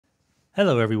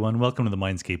Hello, everyone. Welcome to the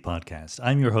Mindscape podcast.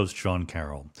 I'm your host, Sean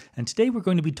Carroll. And today we're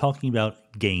going to be talking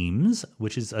about games,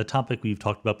 which is a topic we've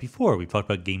talked about before. We've talked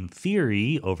about game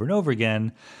theory over and over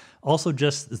again. Also,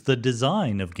 just the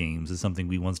design of games is something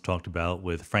we once talked about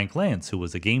with Frank Lance, who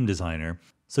was a game designer.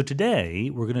 So today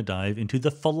we're going to dive into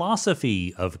the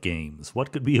philosophy of games.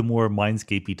 What could be a more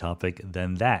Mindscapey topic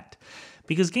than that?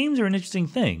 Because games are an interesting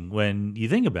thing when you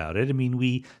think about it. I mean,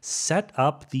 we set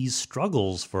up these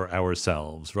struggles for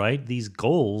ourselves, right? These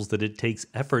goals that it takes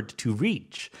effort to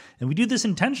reach. And we do this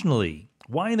intentionally.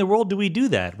 Why in the world do we do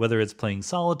that? Whether it's playing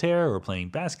solitaire or playing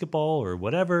basketball or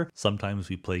whatever. Sometimes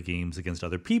we play games against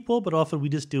other people, but often we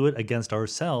just do it against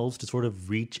ourselves to sort of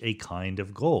reach a kind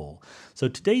of goal. So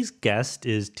today's guest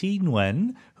is Thi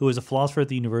Nguyen, who is a philosopher at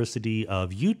the University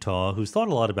of Utah who's thought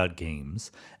a lot about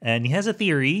games. And he has a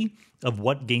theory of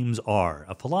what games are,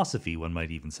 a philosophy, one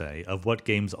might even say, of what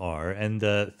games are. And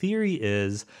the theory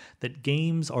is that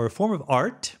games are a form of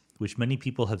art, which many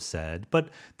people have said, but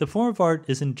the form of art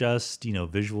isn't just,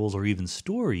 visuals or even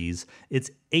stories, it's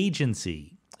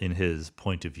agency in his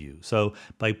point of view. So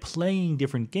by playing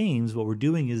different games, what we're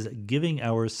doing is giving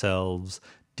ourselves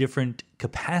different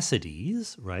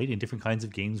capacities, right? In different kinds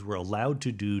of games, we're allowed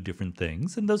to do different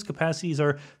things, and those capacities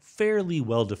are fairly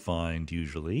well-defined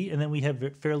usually, and then we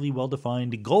have fairly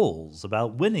well-defined goals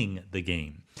about winning the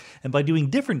game. And by doing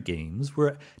different games,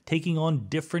 we're taking on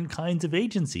different kinds of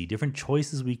agency, different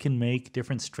choices we can make,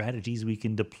 different strategies we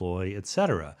can deploy,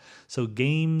 etc. So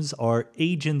games are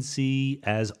agency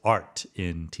as art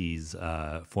in Thi's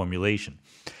formulation.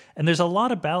 And there's a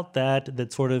lot about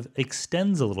that sort of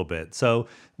extends a little bit. So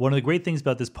one of the great things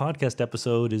about this podcast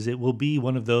episode is it will be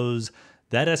one of those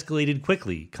that escalated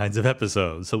quickly kinds of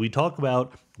episodes. So we talk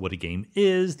about what a game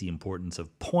is, the importance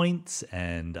of points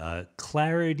and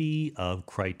clarity of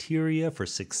criteria for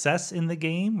success in the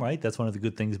game, right? That's one of the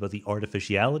good things about the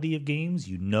artificiality of games.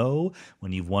 You know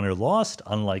when you've won or lost,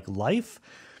 unlike life.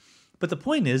 But the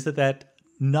point is that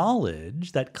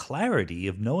knowledge, that clarity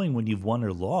of knowing when you've won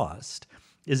or lost,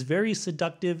 is very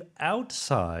seductive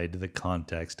outside the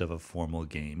context of a formal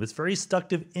game. It's very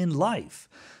seductive in life.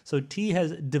 So Thi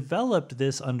has developed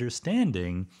this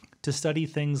understanding to study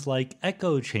things like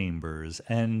echo chambers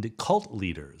and cult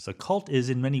leaders. A cult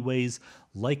is in many ways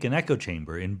like an echo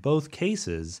chamber. In both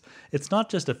cases, it's not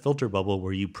just a filter bubble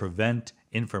where you prevent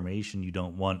information you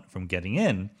don't want from getting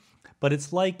in, but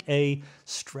it's like a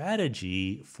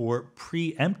strategy for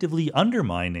preemptively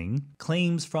undermining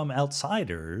claims from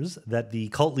outsiders that the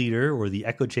cult leader or the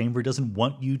echo chamber doesn't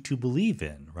want you to believe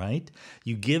in, right?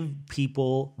 You give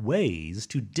people ways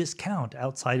to discount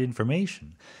outside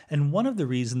information. And one of the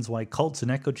reasons why cults and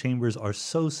echo chambers are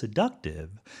so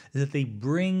seductive is that they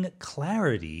bring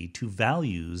clarity to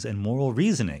values and moral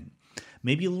reasoning.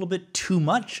 Maybe a little bit too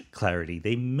much clarity.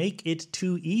 They make it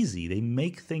too easy. They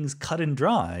make things cut and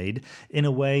dried in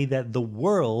a way that the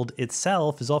world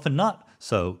itself is often not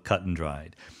so cut and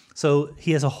dried. So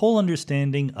he has a whole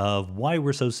understanding of why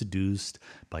we're so seduced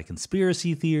by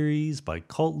conspiracy theories, by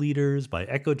cult leaders, by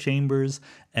echo chambers,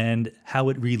 and how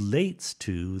it relates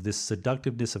to this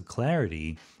seductiveness of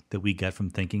clarity that we get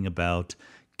from thinking about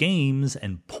games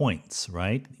and points,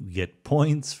 right? We get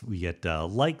points, we get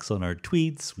likes on our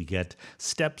tweets, we get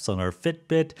steps on our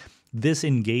Fitbit. This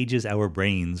engages our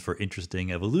brains for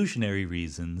interesting evolutionary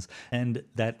reasons, and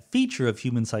that feature of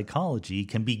human psychology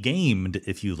can be gamed,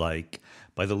 if you like,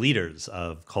 by the leaders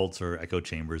of cults or echo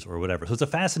chambers or whatever. So it's a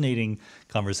fascinating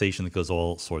conversation that goes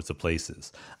all sorts of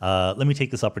places. Let me take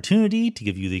this opportunity to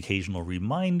give you the occasional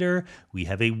reminder. We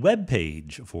have a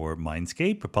webpage for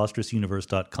Mindscape,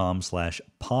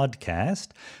 preposterousuniverse.com/podcast,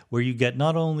 where you get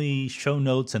not only show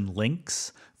notes and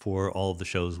links for all of the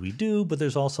shows we do, but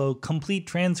there's also complete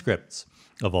transcripts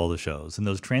of all the shows. And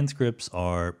those transcripts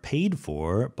are paid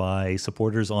for by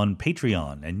supporters on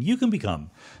Patreon. And you can become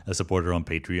a supporter on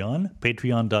Patreon,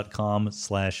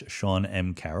 patreon.com/Sean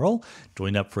M. Carroll.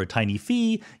 Join up for a tiny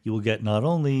fee. You will get not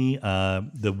only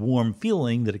the warm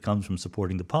feeling that it comes from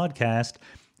supporting the podcast,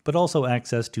 but also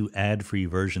access to ad-free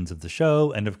versions of the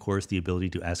show, and of course the ability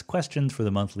to ask questions for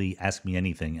the monthly Ask Me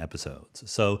Anything episodes.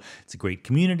 So it's a great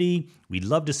community. We'd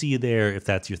love to see you there if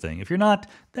that's your thing. If you're not,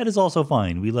 that is also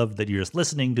fine. We love that you're just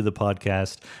listening to the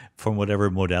podcast from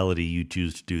whatever modality you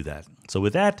choose to do that. So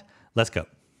with that, let's go.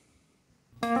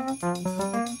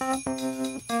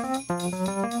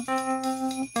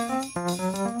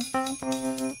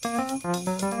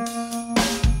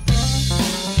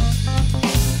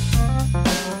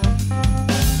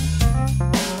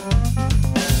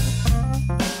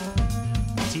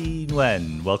 Thi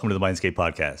Nguyen, welcome to the Mindscape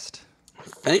podcast.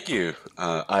 Thank you.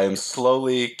 I am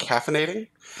slowly caffeinating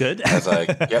Good. as I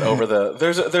get over the.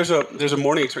 There's a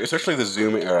morning experience, especially the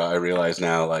Zoom era. I realize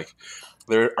now, like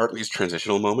there aren't these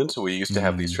transitional moments. We used to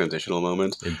have these transitional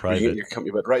moments In where you get private. your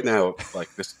company, but right now,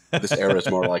 like this era is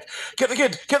more like get the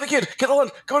kid, get the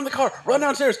lunch, go in the car, run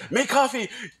downstairs, make coffee.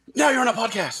 Now you're on a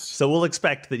podcast. So we'll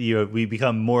expect that we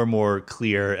become more and more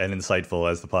clear and insightful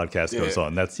as the podcast goes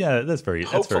on. That's very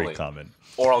common.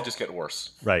 Or I'll just get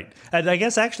worse. Right. And I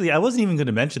guess actually I wasn't even going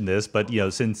to mention this, but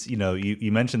since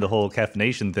you mentioned the whole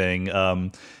caffeination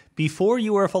thing, before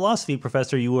you were a philosophy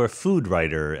professor, you were a food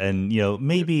writer, and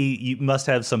maybe you must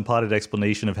have some potted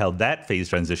explanation of how that phase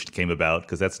transition came about,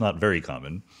 because that's not very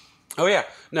common. Oh yeah.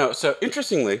 No, so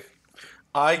interestingly,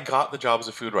 I got the job as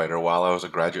a food writer while I was a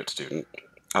graduate student.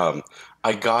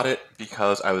 I got it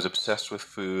because I was obsessed with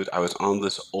food. I was on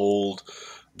this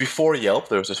before Yelp,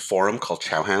 there was this forum called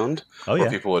Chowhound where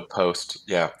people would post.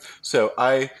 Yeah. So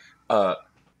I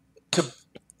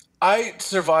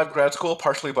survived grad school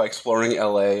partially by exploring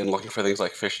LA and looking for things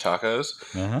like fish tacos.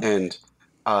 And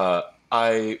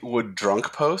I would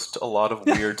drunk post a lot of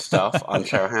weird stuff on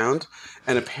Chowhound.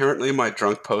 And apparently my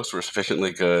drunk posts were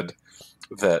sufficiently good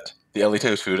that the LA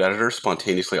Times food editor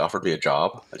spontaneously offered me a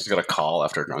job. I just got a call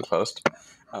after a drunk post.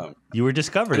 You were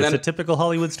discovered. It's a typical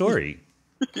Hollywood story.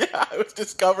 Yeah, I was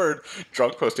discovered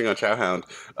drunk posting on Chowhound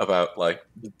about like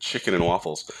chicken and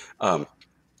waffles. And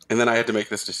then I had to make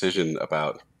this decision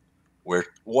about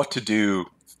what to do.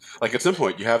 Like at some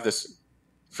point you have this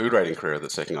food writing career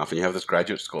that's taking off and you have this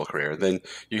graduate school career. Then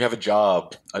you have a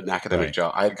job, an academic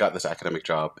job. I had got this academic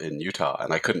job in Utah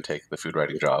and I couldn't take the food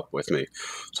writing job with me.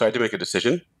 So I had to make a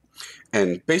decision.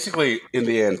 And basically in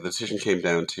the end, the decision came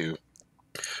down to,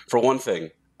 for one thing,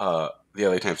 the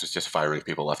LA Times is just firing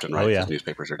people left and right because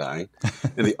newspapers are dying.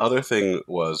 And the other thing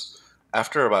was,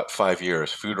 after about 5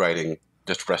 years, food writing,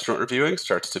 just restaurant reviewing,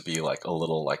 starts to be like a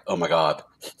little like, oh my God,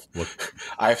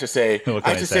 I have to say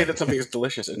that something is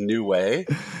delicious a new way.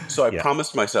 So I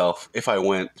promised myself if I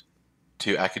went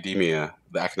to academia,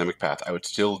 the academic path, I would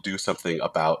still do something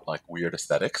about like weird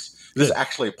aesthetics. This is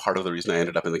actually part of the reason I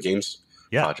ended up in the games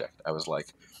project. I was like,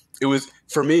 it was,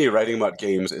 for me, writing about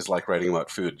games is like writing about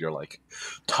food. You're like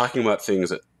talking about things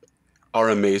that are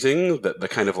amazing that the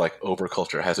kind of like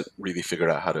overculture hasn't really figured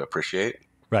out how to appreciate.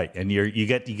 Right. And you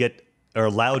are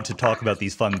allowed to talk about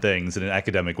these fun things in an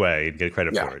academic way and get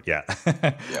credit for it. Yeah.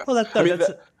 Well,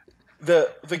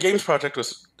 the games project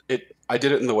was it. I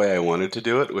did it in the way I wanted to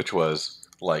do it, which was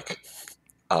like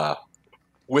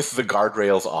with the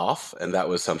guardrails off. And that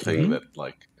was something that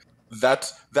like,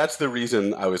 that's the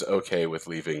reason I was okay with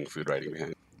leaving food writing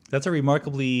behind. That's a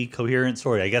remarkably coherent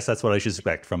story. I guess that's what I should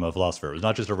expect from a philosopher. It was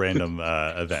not just a random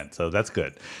event. So that's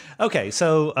good. Okay,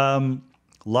 so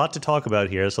lot to talk about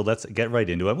here. So let's get right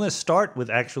into it. I'm going to start with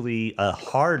actually a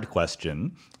hard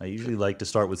question. I usually like to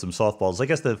start with some softballs. I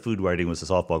guess the food writing was a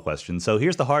softball question. So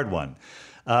here's the hard one.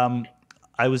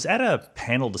 I was at a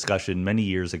panel discussion many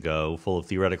years ago full of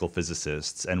theoretical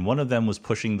physicists, and one of them was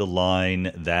pushing the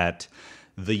line that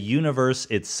the universe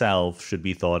itself should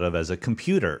be thought of as a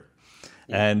computer.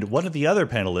 And one of the other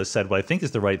panelists said what I think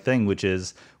is the right thing, which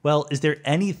is, well, is there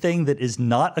anything that is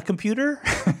not a computer?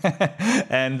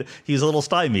 And he was a little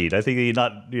stymied. I think he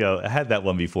not had that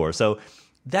one before. So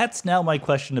that's now my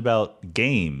question about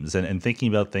games and thinking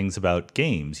about things about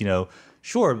games.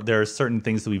 Sure, there are certain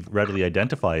things that we readily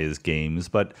identify as games,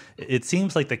 but it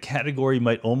seems like the category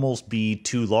might almost be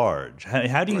too large.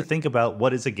 How do you think about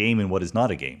what is a game and what is not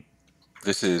a game?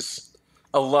 This is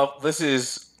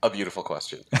a beautiful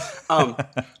question.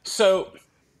 So,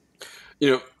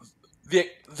 the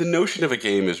notion of a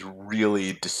game is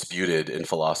really disputed in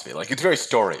philosophy. Like, it's very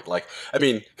storied. Like, I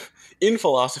mean, in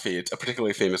philosophy, it's a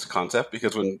particularly famous concept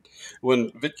because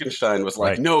when Wittgenstein was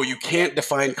like, no, you can't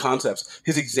define concepts,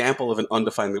 his example of an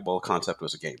undefinable concept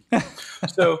was a game.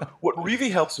 So what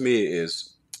really helps me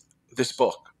is this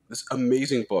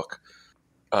amazing book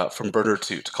from Bernard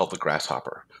Toots called The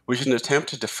Grasshopper, which is an attempt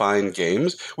to define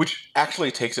games, which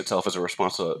actually takes itself as a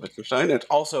response to Wittgenstein. And it's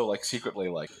also like secretly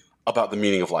like about the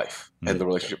meaning of life and the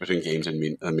relationship between games and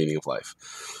the meaning of life.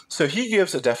 So he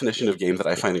gives a definition of game that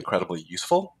I find incredibly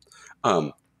useful.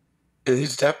 And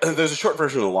there's a short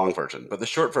version and a long version, but the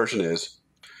short version is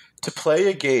to play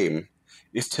a game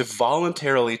is to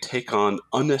voluntarily take on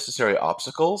unnecessary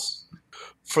obstacles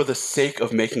for the sake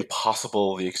of making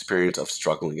possible the experience of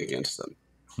struggling against them.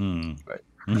 Right.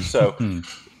 So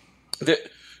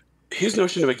his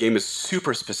notion of a game is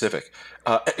super specific.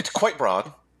 It's quite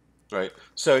broad, right?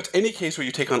 So it's any case where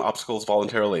you take on obstacles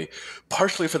voluntarily,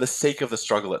 partially for the sake of the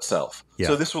struggle itself. Yeah.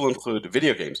 So this will include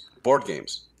video games, board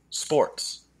games,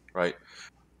 sports, right?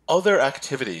 Other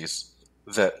activities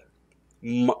that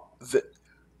that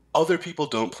other people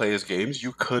don't play as games,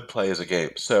 you could play as a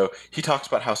game. So he talks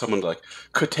about how someone like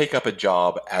could take up a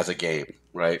job as a game,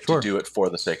 right? To Sure. do it for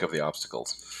the sake of the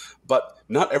obstacles. But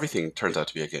not everything turns out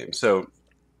to be a game. So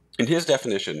in his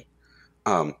definition,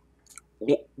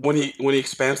 when he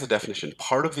expands the definition,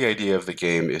 part of the idea of the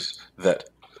game is that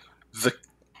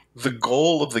the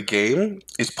goal of the game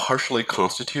is partially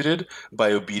constituted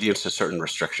by obedience to certain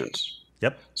restrictions.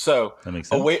 Yep. So That makes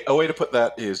sense. a way to put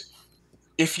that is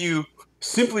if you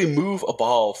simply move a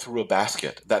ball through a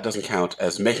basket, that doesn't count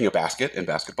as making a basket in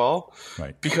basketball.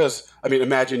 Right. Because, I mean,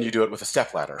 imagine you do it with a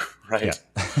stepladder, right?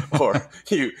 Yeah. Or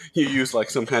you use like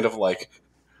some kind of like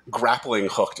grappling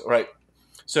hook, right?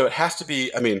 So it has to be,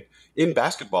 I mean, in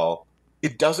basketball,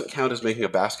 it doesn't count as making a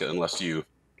basket unless you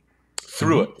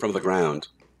threw it from the ground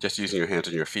just using your hands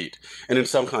and your feet. And in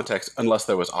some contexts, unless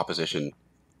there was opposition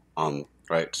on,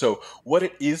 right? So what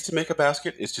it is to make a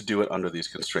basket is to do it under these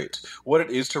constraints. What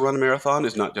it is to run a marathon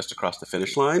is not just to cross the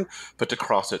finish line, but to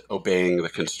cross it obeying the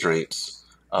constraints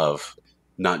of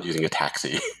not using a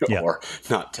taxi or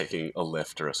not taking a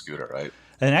lift or a scooter, right?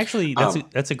 And actually,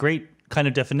 that's a great kind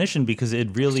of definition because it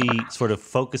really sort of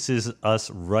focuses us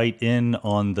right in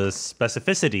on the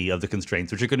specificity of the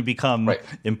constraints, which are going to become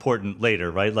important later,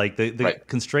 right? Like the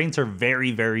constraints are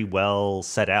very, very well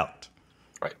set out.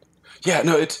 Right. Yeah,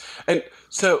 no, and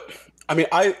so, I mean,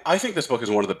 I think this book is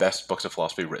one of the best books of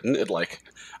philosophy written. It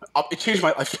changed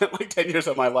I spent like 10 years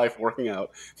of my life working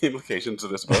out the implications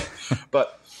of this book.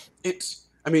 But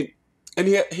I mean, and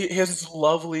he has this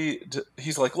lovely,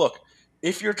 he's like, look,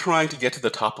 if you're trying to get to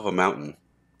the top of a mountain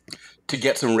to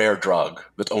get some rare drug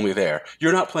that's only there,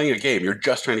 you're not playing a game. You're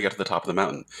just trying to get to the top of the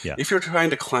mountain. Yeah. If you're trying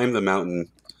to climb the mountain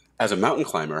as a mountain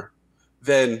climber,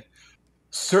 then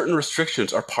certain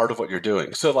restrictions are part of what you're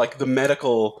doing. So like the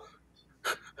medical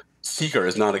seeker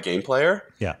is not a game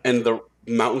player. Yeah. And the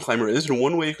mountain climber is. And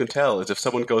one way you can tell is if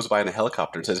someone goes by in a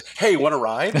helicopter and says, hey, want to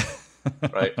ride?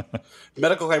 Right? The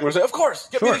medical climber will say, of course,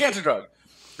 get me the cancer drug.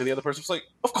 And the other person's like,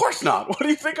 of course not. What do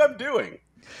you think I'm doing?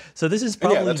 So this is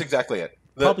probably... yeah, that's exactly it.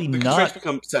 The constraints not...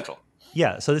 become central.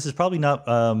 Yeah, so this is probably not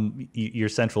your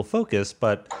central focus,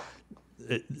 but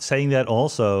saying that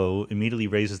also immediately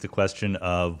raises the question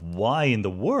of why in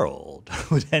the world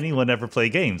would anyone ever play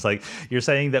games? Like, you're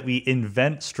saying that we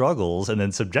invent struggles and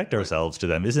then subject ourselves to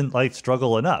them. Isn't life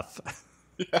struggle enough?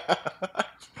 Yeah.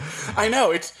 I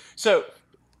know. So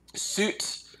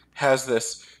Suits has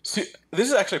this... This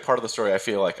is actually part of the story I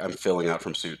feel like I'm filling out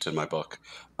from Suits in my book.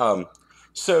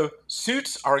 So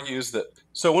Suits argues that...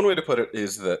 So one way to put it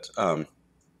is that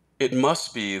it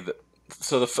must be... that,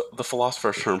 so the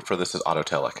philosopher's term for this is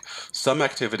autotelic. Some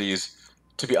activities...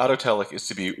 To be autotelic is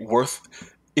to be worth...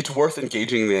 It's worth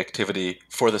engaging in the activity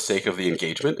for the sake of the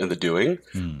engagement and the doing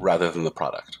rather than the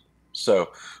product.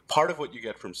 So part of what you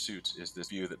get from Suits is this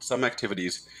view that some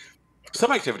activities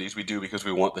we do because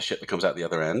we want the shit that comes out the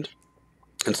other end.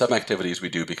 And some activities we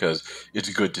do because it's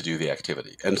good to do the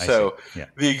activity. And so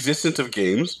the existence of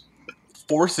games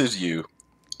forces you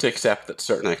to accept that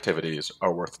certain activities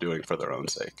are worth doing for their own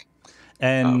sake.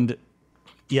 And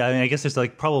yeah, I mean, I guess there's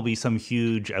like probably some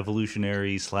huge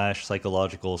evolutionary /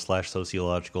 psychological /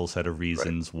 sociological set of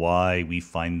reasons why we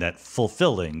find that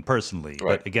fulfilling personally.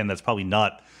 Right. But again, that's probably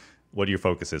not what your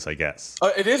focus is, I guess.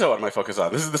 It is what my focus is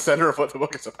on. This is the center of what the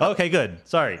book is about. Okay, good.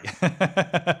 Sorry.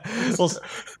 Well,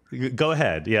 go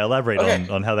ahead. Yeah, elaborate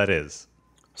on how that is.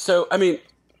 So, I mean,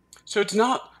 it's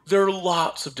not... There are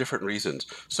lots of different reasons.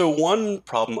 So one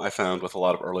problem I found with a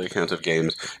lot of early accounts of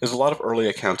games is a lot of early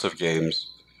accounts of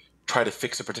games try to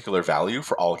fix a particular value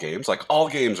for all games. Like, all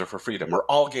games are for freedom or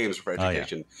all games are for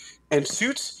education. And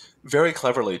Suits very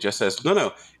cleverly just says,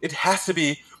 no, it has to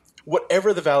be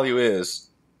whatever the value is,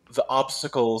 the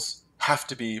obstacles have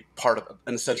to be part of it,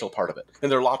 an essential part of it.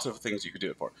 And there are lots of things you could do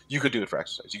it for. You could do it for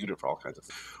exercise. You could do it for all kinds of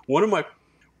things.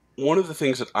 One of the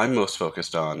things that I'm most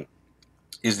focused on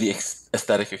is the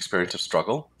aesthetic experience of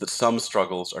struggle, that some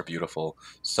struggles are beautiful,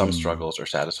 some struggles are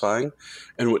satisfying.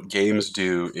 And what games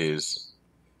do is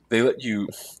they let you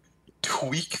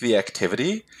tweak the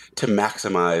activity to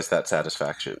maximize that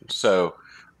satisfaction. So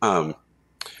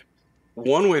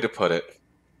one way to put it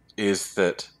is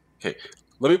that,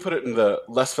 let me put it in the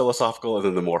less philosophical and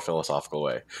then the more philosophical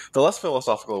way. The less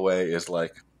philosophical way is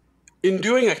like, in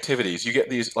doing activities, you get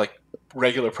these like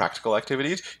regular practical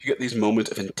activities, you get these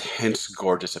moments of intense,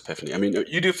 gorgeous epiphany. I mean,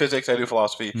 you do physics, I do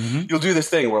philosophy. You'll do this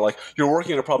thing where like you're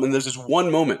working on a problem and there's this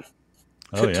one moment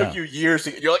that took you years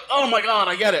to get. You're like, oh my God,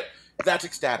 I get it. That's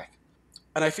ecstatic.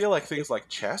 And I feel like things like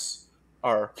chess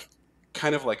are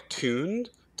kind of like tuned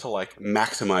to like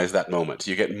maximize that moment.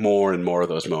 You get more and more of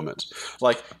those moments.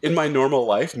 Like in my normal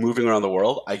life, moving around the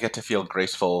world, I get to feel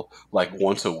graceful like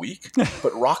once a week.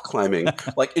 But rock climbing,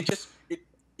 like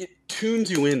it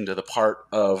tunes you into the part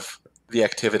of the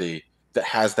activity that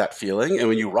has that feeling. And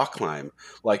when you rock climb,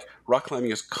 like rock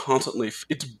climbing is constantly,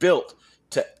 it's built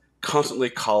to constantly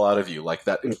call out of you like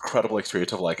that incredible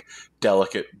experience of like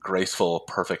delicate, graceful,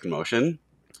 perfect motion.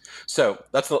 So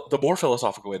that's the more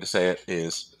philosophical way to say it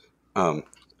is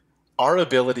our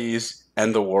abilities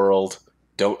and the world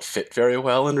don't fit very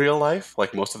well in real life.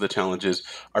 Like most of the challenges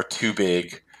are too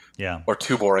big or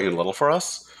too boring and little for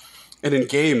us. And in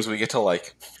games, we get to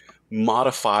like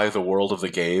modify the world of the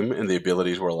game and the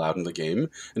abilities we're allowed in the game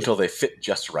until they fit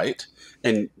just right.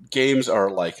 And games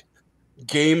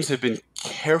have been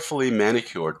carefully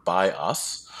manicured by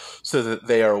us so that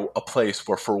they are a place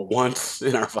where for once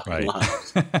in our fucking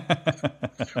lives,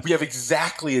 we have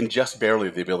exactly and just barely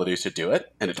the abilities to do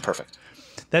it, and it's perfect.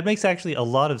 That makes actually a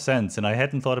lot of sense, and I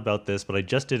hadn't thought about this, but I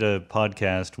just did a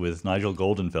podcast with Nigel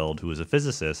Goldenfeld, who is a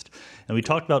physicist, and we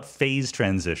talked about phase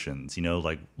transitions,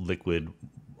 like liquid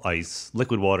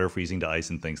water freezing to ice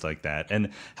and things like that,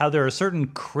 and how there are certain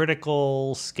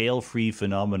critical scale-free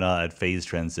phenomena at phase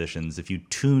transitions. If you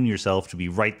tune yourself to be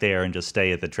right there and just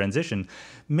stay at the transition,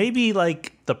 maybe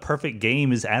like the perfect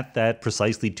game is at that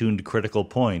precisely tuned critical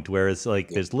point where it's like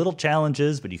there's little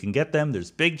challenges, but you can get them. There's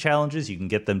big challenges, you can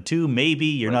get them too. Maybe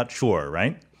you're not sure,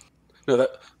 right? No,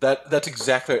 that's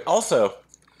exactly right. Also,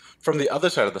 from the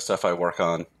other side of the stuff I work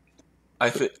on,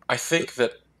 I think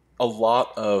that a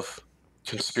lot of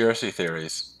conspiracy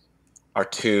theories are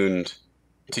tuned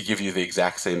to give you the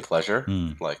exact same pleasure.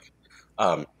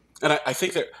 And I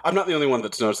think that I'm not the only one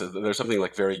that's noticed that there's something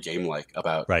like very game-like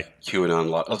about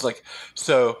QAnon. It's like,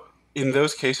 so in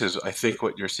those cases, I think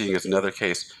what you're seeing is another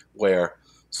case where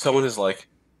someone has like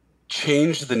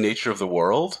changed the nature of the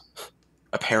world,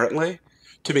 apparently,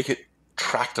 to make it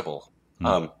tractable.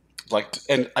 And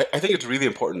I think it's really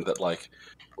important that like,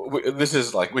 this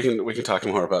is like we can talk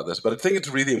more about this, but I think it's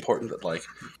really important that like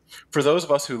for those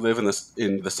of us who live in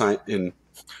the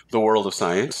world of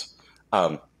science,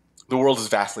 the world is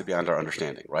vastly beyond our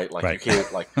understanding, right? Like you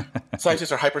can't like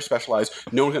scientists are hyper specialized.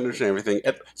 No one can understand everything.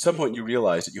 At some point, you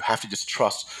realize that you have to just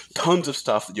trust tons of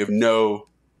stuff that you have no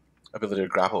ability to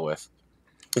grapple with.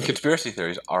 And conspiracy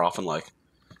theories are often like,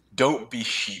 don't be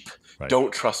sheep.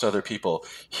 Don't trust other people.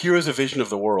 Here is a vision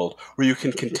of the world where you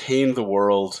can contain the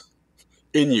world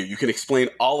in you. You can explain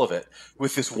all of it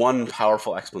with this one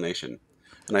powerful explanation.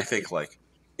 And I think like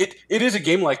it is a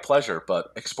game-like pleasure,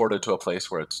 but exported to a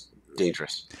place where it's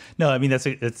dangerous. No, I mean that's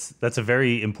a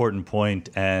very important point,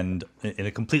 and in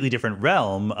a completely different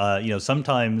realm.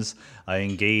 Sometimes I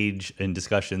engage in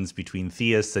discussions between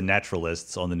theists and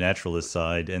naturalists on the naturalist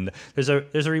side, and there's a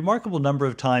remarkable number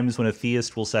of times when a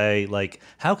theist will say, like,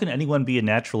 how can anyone be a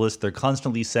naturalist? They're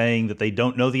constantly saying that they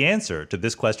don't know the answer to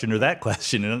this question or that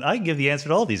question, and I give the answer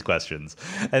to all these questions.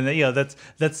 And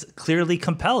that's clearly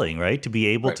compelling, right? To be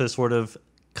able to sort of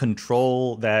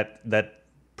control that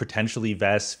potentially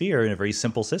vast sphere in a very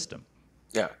simple system.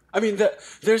 Yeah. I mean,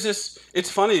 there's this,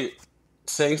 it's funny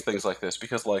saying things like this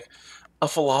because like a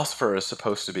philosopher is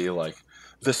supposed to be like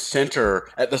at the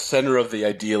center of the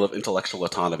ideal of intellectual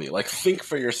autonomy. Like think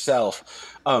for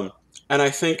yourself. And I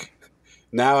think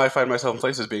now I find myself in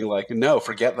places being like, no,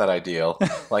 forget that ideal.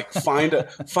 Like find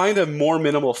a more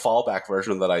minimal fallback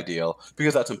version of that ideal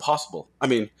because that's impossible. I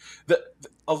mean,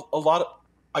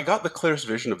 I got the clearest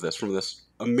vision of this from this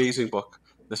amazing book,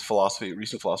 this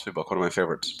recent philosophy book, one of my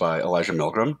favorites by Elijah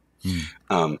Milgram,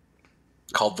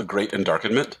 called The Great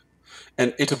Endarkenment.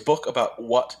 And it's a book about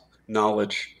what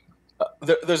knowledge,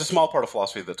 there's a small part of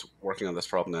philosophy that's working on this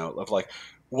problem now, of like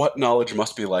what knowledge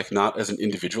must be like, not as an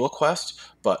individual quest,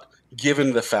 but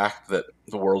given the fact that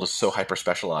the world is so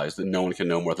hyper-specialized that no one can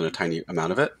know more than a tiny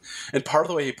amount of it. And part of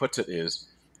the way he puts it is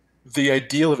the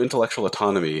ideal of intellectual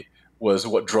autonomy was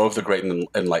what drove the Great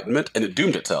Enlightenment, and it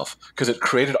doomed itself because it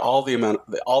created all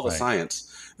the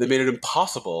science that made it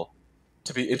impossible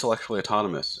to be intellectually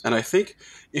autonomous. And I think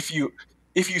if you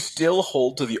still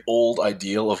hold to the old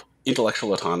ideal of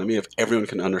intellectual autonomy, if everyone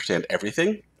can understand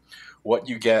everything, what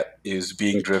you get is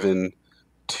being driven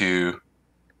to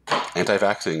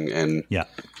anti-vaxxing and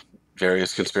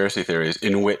various conspiracy theories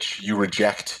in which you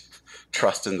reject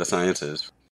trust in the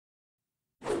sciences.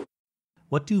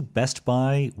 What do Best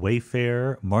Buy,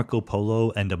 Wayfair, Marco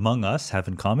Polo, and Among Us have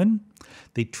in common?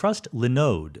 They trust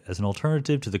Linode as an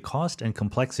alternative to the cost and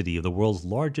complexity of the world's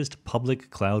largest public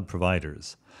cloud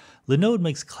providers. Linode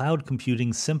makes cloud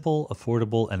computing simple,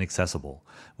 affordable, and accessible.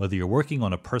 Whether you're working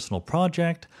on a personal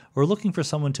project or looking for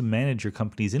someone to manage your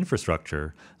company's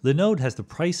infrastructure, Linode has the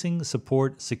pricing,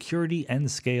 support, security,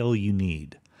 and scale you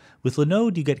need. With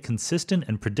Linode, you get consistent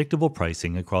and predictable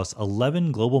pricing across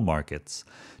 11 global markets,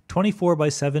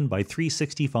 24/7 by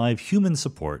 365 human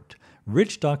support,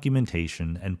 rich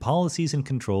documentation, and policies and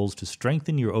controls to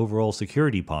strengthen your overall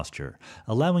security posture,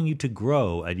 allowing you to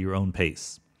grow at your own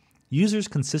pace. Users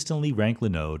consistently rank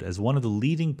Linode as one of the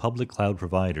leading public cloud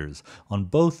providers on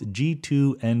both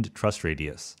G2 and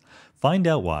TrustRadius. Find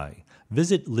out why.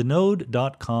 Visit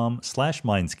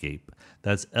linode.com/Mindscape.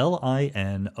 That's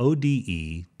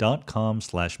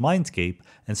linode.com/Mindscape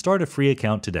and start a free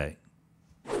account today.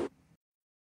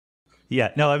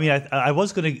 Yeah, no, I mean, I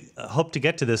was going to hope to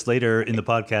get to this later in the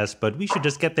podcast, but we should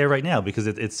just get there right now because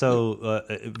it's so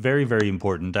very, very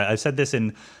important. I've said this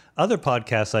in other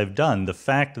podcasts I've done, the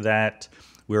fact that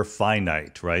we're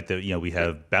finite, right? That, we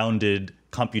have bounded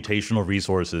computational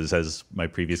resources, as my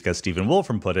previous guest, Stephen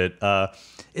Wolfram, put it,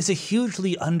 is a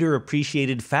hugely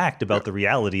underappreciated fact about the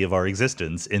reality of our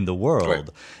existence in the world. Right.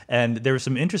 And there were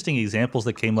some interesting examples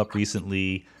that came up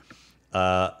recently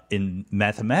in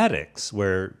mathematics,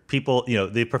 where people,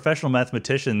 the professional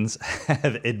mathematicians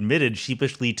have admitted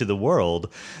sheepishly to the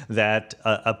world that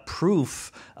a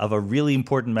proof of a really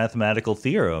important mathematical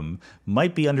theorem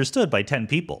might be understood by 10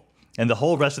 people. And the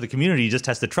whole rest of the community just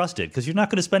has to trust it because you're not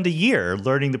going to spend a year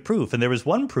learning the proof. And there was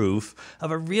one proof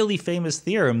of a really famous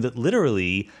theorem that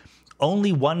literally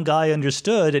only one guy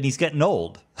understood, and he's getting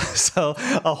old. So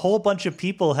a whole bunch of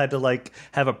people had to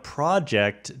have a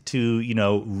project to,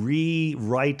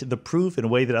 rewrite the proof in a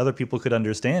way that other people could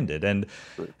understand it. And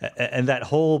that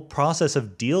whole process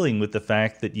of dealing with the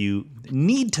fact that you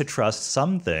need to trust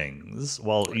some things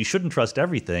while you shouldn't trust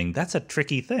everything, that's a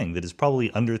tricky thing that is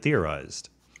probably under-theorized.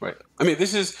 Right. I mean,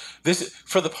 this is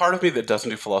for the part of me that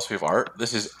doesn't do philosophy of art,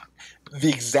 this is the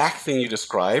exact thing you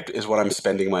described is what I'm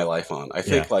spending my life on. I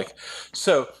think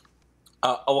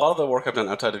a lot of the work I've done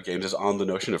outside of games is on the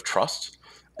notion of trust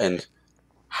and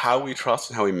how we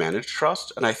trust and how we manage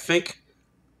trust. And I think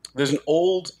there's an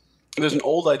old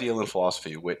ideal in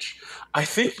philosophy, which I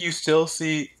think you still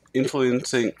see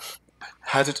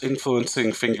has its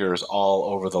influencing fingers all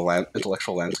over the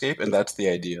intellectual landscape. And that's the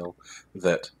ideal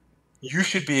that you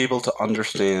should be able to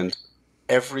understand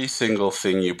every single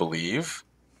thing you believe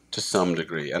to some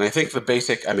degree. And I think the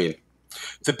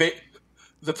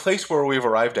place where we've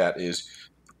arrived at is,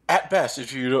 at best,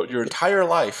 if you devote your entire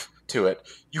life to it,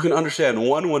 you can understand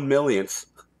 1/1,000,000th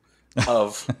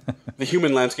of the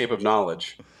human landscape of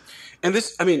knowledge. And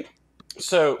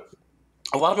so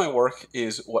a lot of my work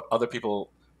is what other people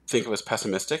think of as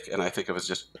pessimistic, and I think of as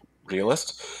just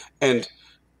realist. And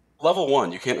level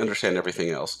 1, you can't understand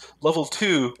everything else. Level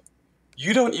 2,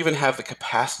 you don't even have the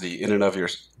capacity in and of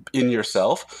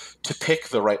yourself to pick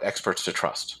the right experts to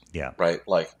trust. Yeah. Right?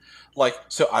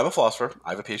 So I'm a philosopher.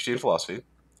 I have a Ph.D. in philosophy.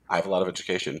 I have a lot of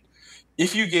education.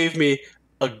 If you gave me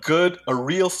a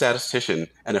real statistician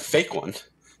and a fake one,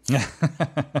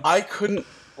 I couldn't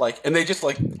and they just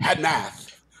had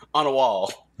math on a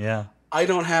wall. Yeah. I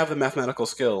don't have the mathematical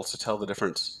skills to tell the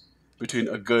difference between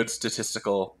a good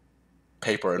statistical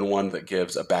paper and one that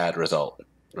gives a bad result.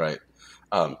 Right?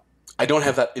 I don't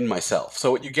have that in myself. So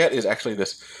what you get is actually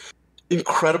this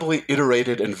incredibly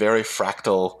iterated and very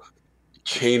fractal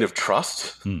chain of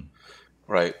trust,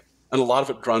 right? And a lot of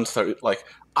it runs through,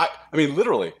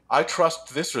 literally, I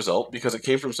trust this result because it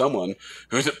came from someone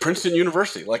who's at Princeton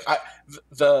University.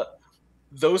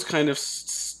 Those kind of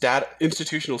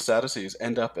institutional statuses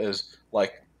end up as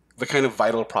the kind of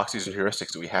vital proxies and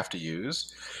heuristics that we have to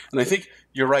use. And I think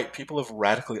you're right. People have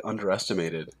radically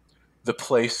underestimated the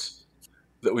place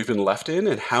that we've been left in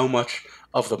and how much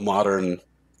of the modern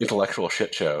intellectual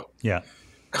shit show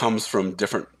comes from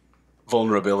different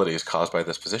vulnerabilities caused by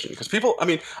this position. Because people,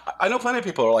 I know plenty of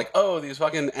people are like, oh, these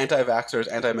fucking anti-vaxxers,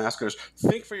 anti-maskers,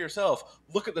 think for yourself,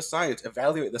 look at the science,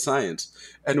 evaluate the science.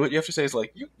 And what you have to say is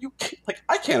you can't,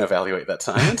 I can't evaluate that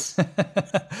science.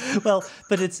 Well,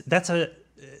 but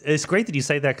it's great that you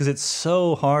say that because it's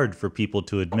so hard for people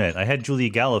to admit. I had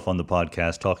Julia Galef on the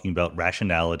podcast talking about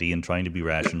rationality and trying to be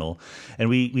rational. And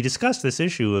we discussed this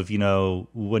issue of,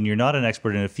 when you're not an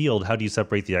expert in a field, how do you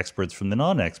separate the experts from the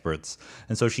non-experts?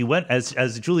 And so she went,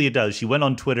 as Julia does, she went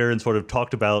on Twitter and sort of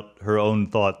talked about her own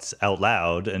thoughts out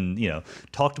loud and,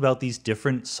 talked about these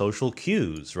different social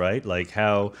cues, right? Like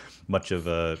how much of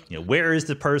where is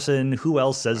the person, who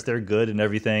else says they're good and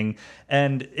everything.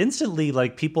 And instantly,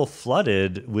 people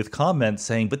flooded with comments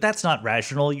saying, but that's not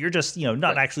rational. You're just,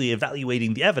 not actually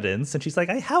evaluating the evidence. And she's like,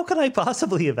 how can I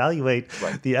possibly evaluate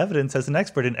the evidence as an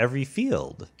expert in every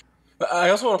field? I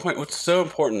also want to point what's so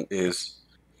important is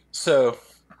so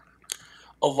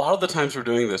a lot of the times we're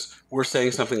doing this, we're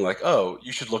saying something like, oh,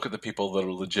 you should look at the people that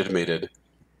are legitimated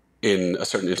in a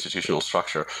certain institutional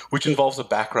structure, which involves a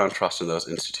background trust in those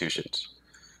institutions.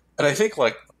 And I think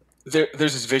like there's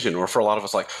this vision, or for a lot of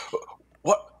us, like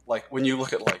what, like when you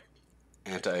look at like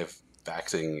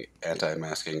anti-vaxxing,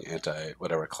 anti-masking,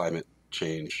 anti-whatever climate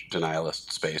change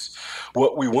denialist space,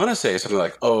 what we want to say is something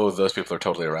like, oh, those people are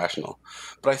totally irrational.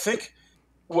 But I think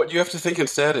what you have to think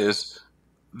instead is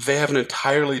they have an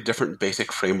entirely different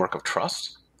basic framework of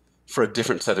trust for a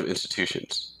different set of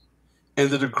institutions. And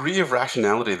the degree of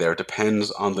rationality there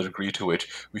depends on the degree to which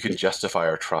we can justify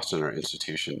our trust in our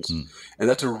institutions. And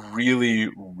that's a really,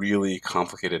 really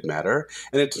complicated matter.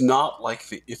 And it's not like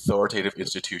the authoritative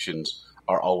institutions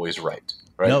are always right?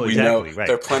 No, We exactly, know right.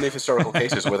 there are plenty of historical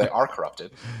cases where they are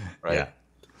corrupted, right? Yeah.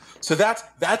 So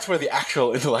that's where the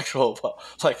actual intellectual,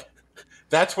 like,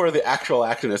 that's where the actual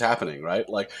action is happening, right?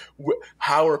 Like,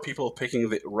 how are people picking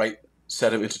the right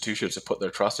set of institutions to put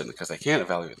their trust in, because they can't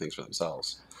evaluate things for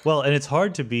themselves. Well, and it's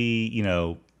hard to be,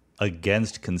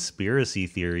 against conspiracy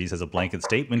theories as a blanket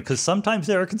statement, because sometimes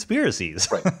there are conspiracies.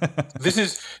 Right. This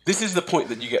is the point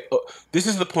that you get. This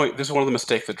is one of the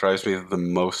mistakes that drives me the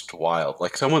most wild.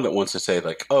 Like someone that wants to say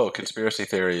like, oh, conspiracy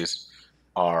theories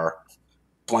are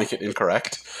blanket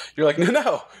incorrect. You're like,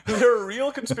 no, there are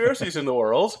real conspiracies in the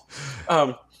world,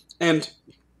 and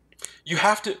you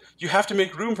have to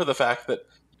make room for the fact that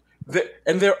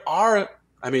and there are.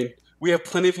 I mean, we have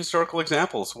plenty of historical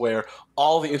examples where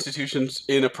all the institutions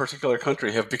in a particular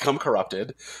country have become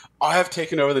corrupted, have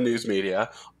taken over the news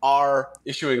media, are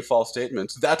issuing false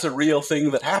statements. That's a real thing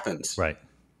that happens. Right.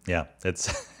 Yeah.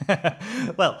 It's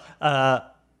well.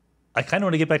 I kind of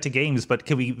want to get back to games, but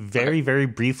can we very, very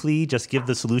briefly just give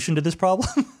the solution to this problem?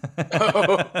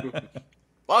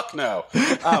 Fuck no.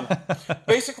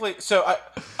 Basically, so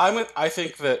I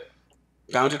think that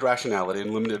bounded rationality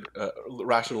and limited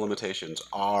rational limitations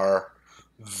are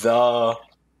the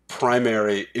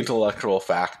primary intellectual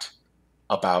fact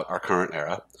about our current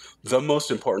era. The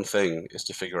most important thing is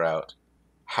to figure out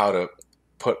how to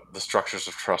put the structures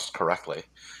of trust correctly.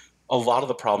 A lot of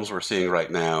the problems we're seeing right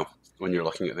now, when you're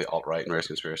looking at the alt-right and various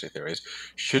conspiracy theories,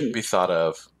 shouldn't be thought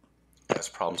of as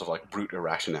problems of like brute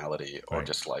irrationality or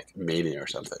just like mania or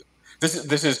something.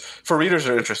 This is for readers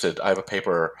who are interested. I have a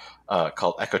paper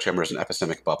called "Echo Chambers and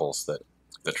Epistemic Bubbles"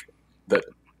 that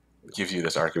gives you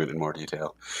this argument in more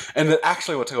detail. And that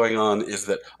actually what's going on is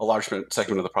that a large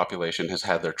segment of the population has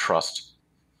had their trust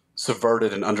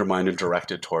subverted and undermined and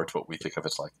directed towards what we think of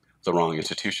as like the wrong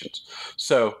institutions.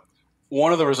 So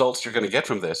one of the results you're going to get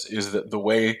from this is that the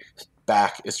way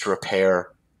back is to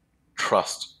repair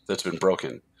trust that's been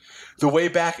broken. The way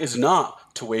back is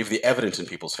not to wave the evidence in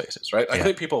people's faces, right? I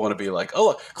think people want to be like, oh,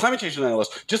 look, climate change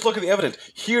analysts, just look at the evidence.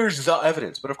 Here's the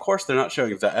evidence. But of course, they're not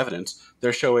showing the evidence.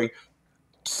 They're showing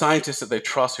scientists that they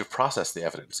trust who process the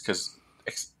evidence, because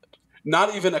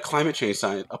not even a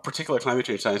particular climate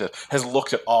change scientist has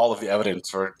looked at all of the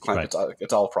evidence for climate. Right.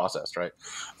 It's all processed, right?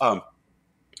 And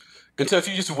so if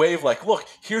you just wave like, look,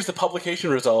 here's the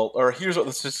publication result, or here's what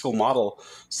the statistical model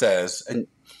says, and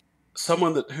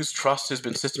someone whose trust has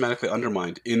been systematically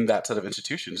undermined in that set of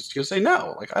institutions is going to say,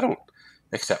 no, like, I don't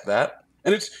accept that.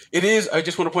 And it is, I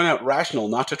just want to point out, rational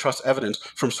not to trust evidence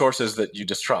from sources that you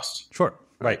distrust. Sure,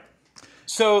 right.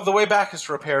 So the way back is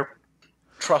to repair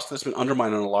trust that's been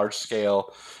undermined on a large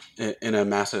scale in a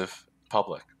massive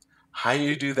public. How do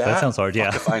you do that? That sounds hard,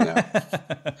 yeah. If I know.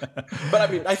 But I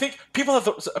mean, I think people have,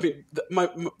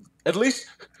 at least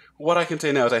what I can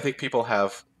say now is I think people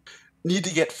need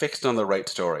to get fixed on the right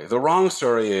story. The wrong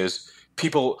story is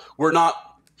we're not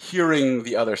hearing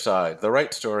the other side. The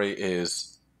right story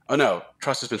is, oh no,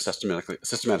 trust has been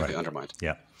systematically undermined.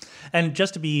 Yeah. And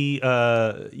just to be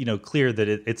clear that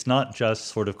it's not just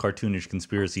sort of cartoonish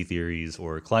conspiracy theories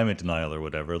or climate denial or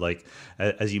whatever. Like,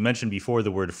 as you mentioned before,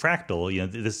 the word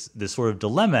fractal, this sort of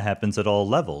dilemma happens at all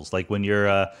levels. Like when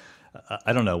you're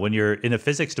when you're in a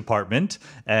physics department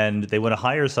and they want to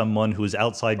hire someone who's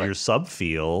outside your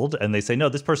subfield, and they say, no,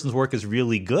 this person's work is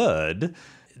really good,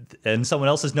 and someone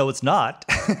else says, no, it's not.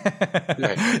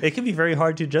 It can be very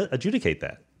hard to adjudicate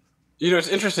that. It's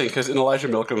interesting because in Elijah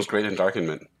Milgram's Great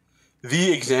Endarkenment,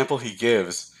 the example he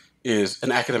gives is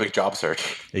an academic job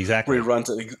search. Exactly. Where he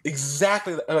runs it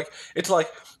exactly like, it's like,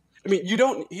 I mean, you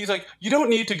don't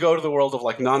need to go to the world of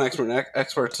like non-expert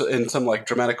experts in some like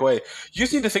dramatic way. You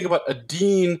just need to think about a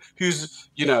dean who's,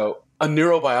 a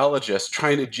neurobiologist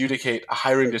trying to adjudicate a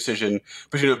hiring decision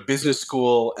between a business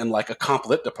school and like a comp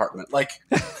lit department. Like,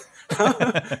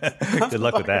 good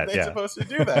luck with that. They're supposed to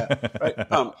do that, right?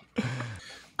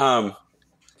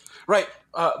 Right.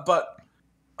 But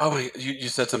oh my, you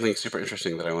said something super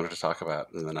interesting that I wanted to talk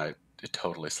about, and then it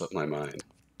totally slipped my mind.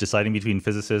 Deciding between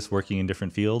physicists working in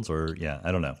different fields, or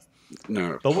I don't know.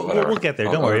 No, But we'll get there.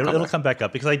 Don't worry, it'll come back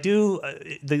up because I do.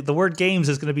 The word games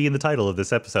is going to be in the title of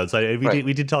this episode, so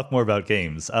we did talk more about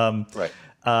games. Right.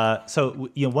 So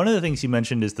one of the things you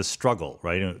mentioned is the struggle,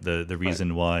 right? The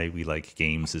reason why we like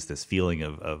games is this feeling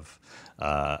of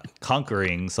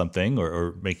conquering something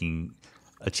or making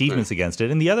achievements against it.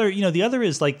 And the other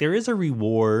is like there is a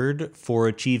reward for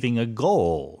achieving a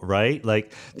goal, right?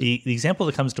 Like the example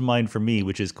that comes to mind for me,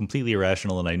 which is completely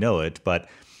irrational and I know it, but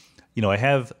I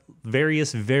have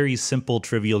various very simple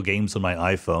trivial games on my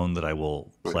iPhone that I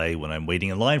will play when I'm waiting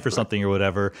in line for something or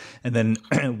whatever. And then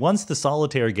once the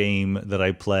solitaire game that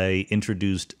I play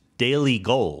introduced daily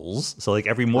goals, so like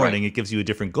every morning it gives you a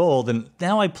different goal, then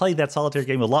now I play that solitaire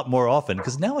game a lot more often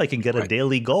because now I can get a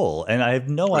daily goal. And I have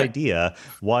no idea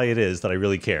why it is that I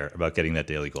really care about getting that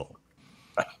daily goal.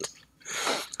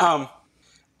 I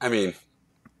mean,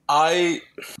 I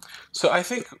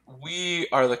think we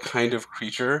are the kind of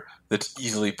creature that's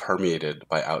easily permeated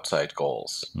by outside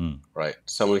goals, right?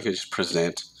 Someone can just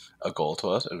present a goal to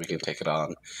us and we can take it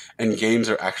on. And games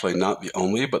are actually not the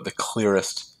only, but the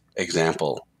clearest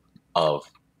example of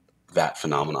that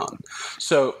phenomenon.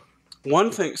 So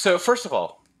first of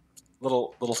all,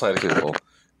 little side example,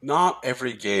 not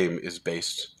every game is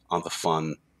based on the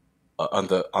fun, on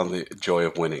the joy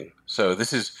of winning. So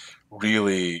this is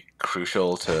really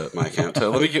crucial to my account. So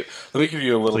let me give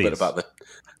you a little bit about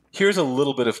here's a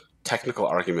little bit of technical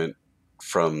argument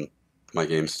from my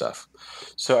game stuff.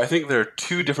 So I think there are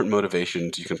two different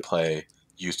motivations you can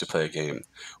use to play a game.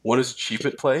 One is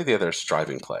achievement play, the other is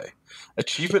striving play.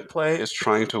 Achievement play is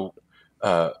trying to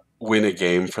win a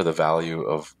game for the value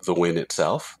of the win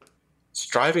itself.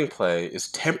 Striving play is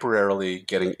temporarily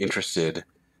getting interested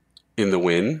in the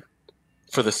win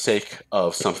for the sake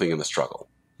of something in the struggle,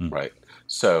 right?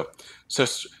 So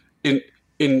in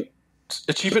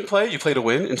achievement play, you play to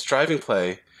win. In striving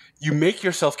play, you make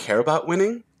yourself care about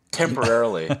winning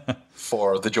temporarily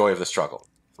for the joy of the struggle,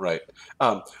 right?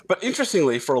 But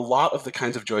interestingly, for a lot of the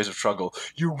kinds of joys of struggle,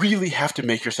 you really have to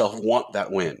make yourself want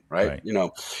that win, right?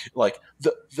 Like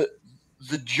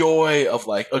the joy of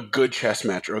like a good chess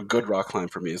match or a good rock climb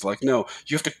for me is like, no,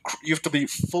 you have to be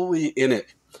fully in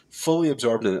it, fully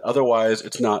absorbed in it. Otherwise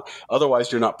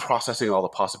you're not processing all the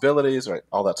possibilities, right?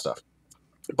 All that stuff.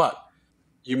 But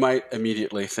you might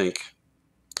immediately think,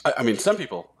 I mean, some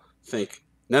people think,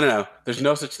 no, there's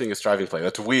no such thing as striving play.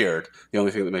 That's weird. The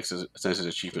only thing that makes sense is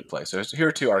achievement play. So here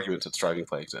are two arguments that striving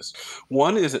play exists.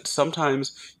 One is that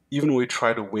sometimes even when we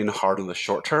try to win hard in the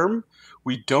short term,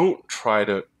 we don't try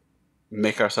to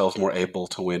make ourselves more able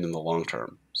to win in the long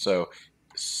term. So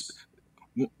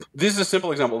this is a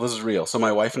simple example. This is real. So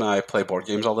my wife and I play board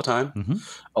games all the time. Mm-hmm.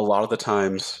 A lot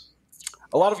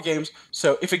of games.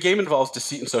 So if a game involves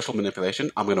deceit and social manipulation,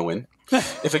 I'm going to win.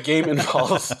 If a game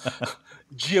involves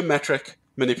geometric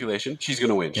manipulation, she's going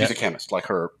to win. She's a chemist. Like,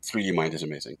 her 3D mind is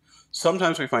amazing.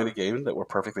 Sometimes we find a game that we're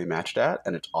perfectly matched at,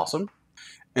 and it's awesome.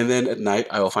 And then at night,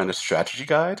 I will find a strategy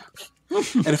guide.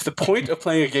 And if the point of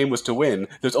playing a game was to win,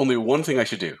 there's only one thing I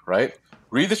should do, right?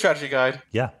 Read the strategy guide.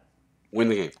 Yeah. Win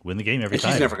the game. Win the game every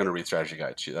time. She's never going to read strategy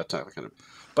guides. That's not the kind of.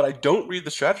 But I don't read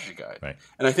the strategy guide. Right.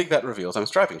 And I think that reveals I'm a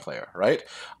striving player, right?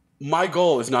 My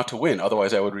goal is not to win.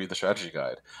 Otherwise, I would read the strategy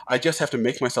guide. I just have to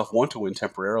make myself want to win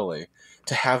temporarily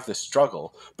to have this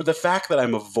struggle. But the fact that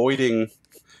I'm avoiding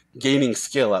gaining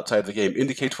skill outside the game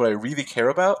indicates what I really care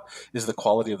about is the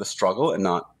quality of the struggle and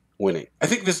not winning. I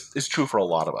think this is true for a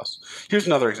lot of us. Here's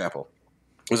another example.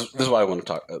 This is why I want to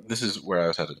talk. This is where I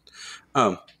was headed.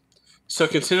 So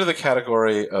consider the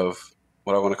category of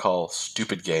what I want to call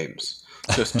stupid games.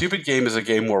 So a stupid game is a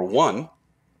game where, one,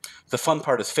 the fun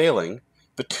part is failing,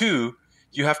 but two,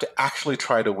 you have to actually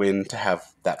try to win to have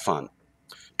that fun.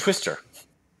 Twister.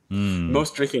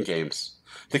 Most drinking games.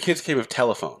 The kids' game of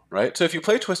telephone, right? So if you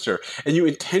play Twister and you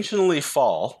intentionally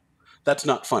fall, that's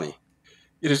not funny.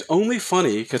 It is only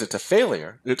funny because it's a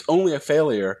failure, and it's only a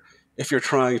failure if you're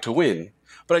trying to win.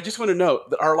 But I just want to note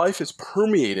that our life is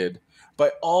permeated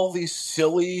by all these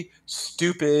silly,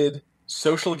 stupid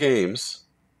social games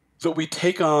that we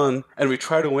take on and we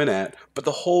try to win at, but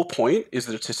the whole point is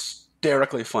that it's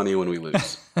hysterically funny when we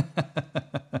lose.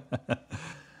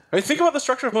 Right? Think about the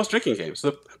structure of most drinking games.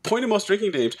 The point of most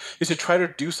drinking games is to try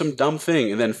to do some dumb thing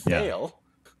and then fail,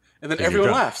 and then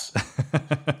everyone laughs.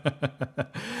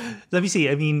 Let me see.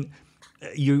 I mean,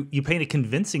 you paint a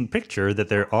convincing picture that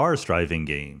there are striving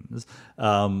games,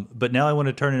 but now I want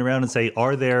to turn it around and say,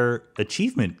 are there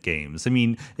achievement games? I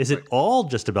mean, is it all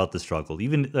just about the struggle?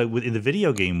 Even in the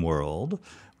video game world,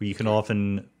 where you can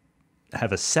often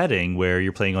have a setting where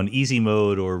you're playing on easy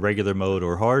mode or regular mode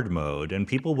or hard mode, and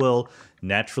people will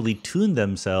naturally tune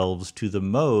themselves to the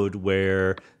mode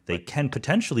where they can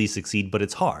potentially succeed, but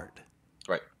it's hard.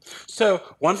 Right. So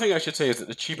one thing I should say is that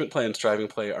achievement play and striving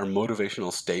play are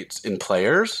motivational states in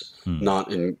players,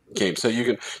 not in games. So you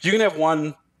can have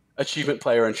one achievement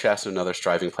player in chess and another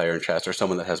striving player in chess, or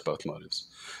someone that has both motives.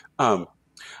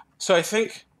 So I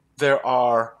think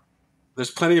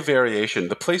there's plenty of variation.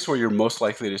 The place where you're most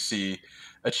likely to see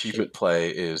achievement play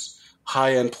is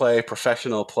high-end play,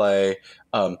 professional play.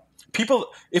 People,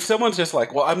 if someone's just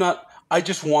like, well, I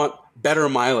just want better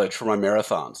mileage for my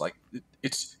marathons. Like,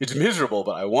 it's miserable,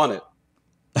 but I want it,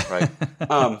 right?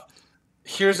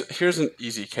 Here's an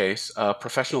easy case: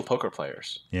 professional poker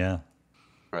players. Yeah.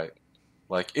 Right.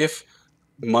 Like, if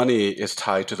money is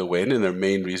tied to the win and their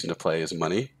main reason to play is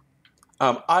money,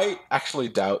 I actually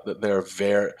doubt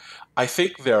that I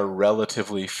think there are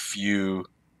relatively few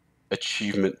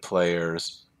achievement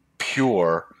players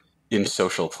pure in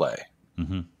social play.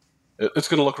 Mm-hmm. It's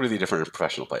going to look really different in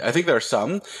professional play. I think there are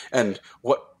some, and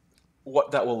what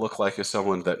that will look like is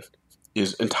someone that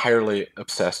is entirely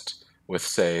obsessed with,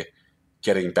 say,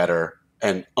 getting better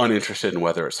and uninterested in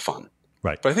whether it's fun.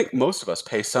 Right. But I think most of us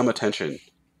pay some attention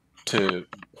to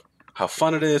how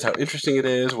fun it is, how interesting it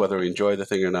is, whether we enjoy the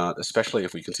thing or not, especially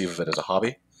if we conceive of it as a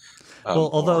hobby.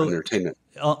 Although or entertainment.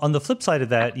 On the flip side of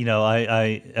that,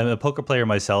 I am a poker player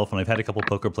myself, and I've had a couple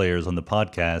poker players on the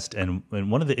podcast. And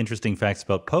one of the interesting facts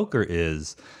about poker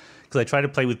is, because I try to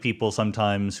play with people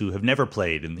sometimes who have never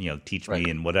played and, teach me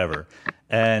and whatever.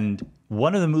 And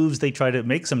one of the moves they try to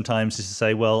make sometimes is to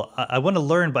say, well, I want to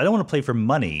learn, but I don't want to play for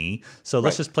money. So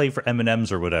let's just play for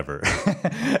M&Ms or whatever.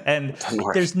 And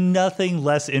there's nothing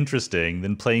less interesting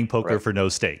than playing poker for no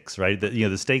stakes, right?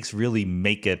 The stakes really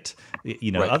make it,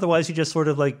 otherwise you just sort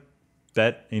of like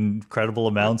bet incredible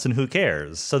amounts and who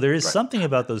cares? So there is something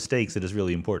about those stakes that is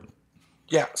really important.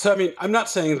 Yeah. So, I mean, I'm not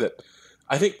saying that.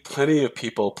 I think plenty of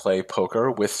people play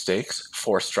poker with stakes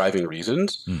for striving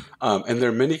reasons. And there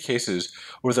are many cases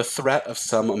where the threat of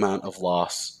some amount of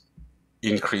loss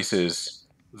increases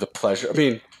the pleasure. I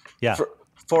mean,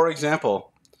 for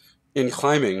example, in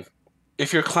climbing,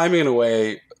 if you're climbing in a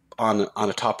way on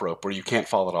a top rope where you can't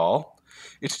fall at all,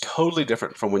 it's totally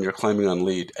different from when you're climbing on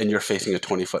lead and you're facing a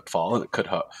 20-foot fall and it could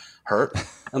hurt.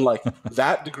 And like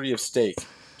that degree of stake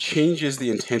changes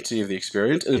the intensity of the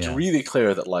experience, and it's really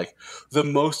clear that like the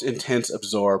most intense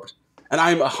absorbed, and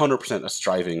I'm 100% a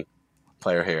striving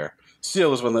player here,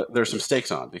 still is when there's some stakes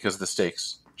on, because the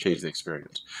stakes change the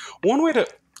experience. One way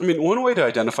to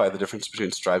identify the difference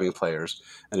between striving players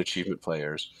and achievement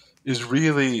players is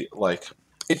really like,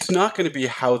 it's not going to be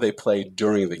how they play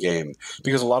during the game,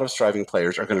 because a lot of striving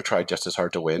players are going to try just as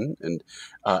hard to win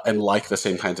and like the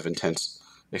same kinds of intense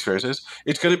experiences.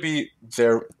 It's going to be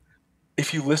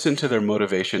if you listen to their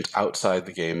motivations outside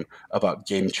the game about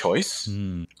game choice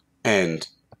and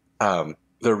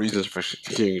their reasons for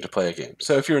continuing to play a game.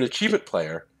 So if you're an achievement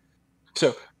player,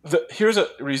 here's a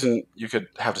reason you could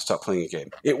have to stop playing a game.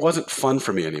 It wasn't fun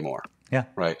for me anymore. Yeah.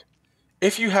 Right.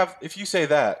 If you say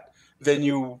that, then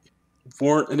you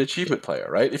weren't an achievement player,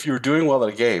 right? If you were doing well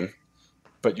at a game,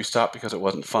 but you stopped because it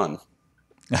wasn't fun,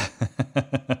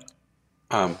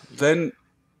 then.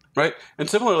 Right. And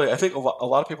similarly, I think a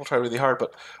lot of people try really hard,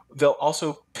 but they'll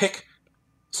also pick.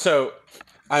 So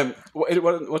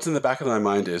what's in the back of my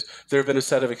mind is there have been a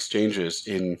set of exchanges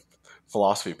in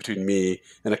philosophy between me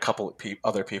and a couple of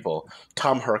other people,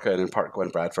 Tom Herka and in part Gwen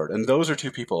Bradford. And those are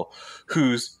two people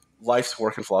whose life's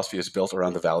work in philosophy is built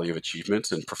around the value of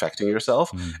achievements and perfecting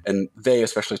yourself. And they,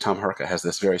 especially Tom Herka, has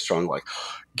this very strong, like,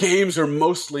 games are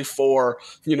mostly for,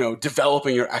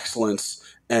 developing your excellence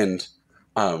and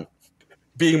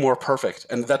being more perfect,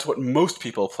 and that's what most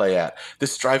people play at.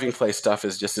 This striving play stuff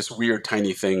is just this weird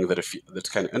tiny thing that's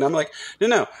kind of, and I'm like,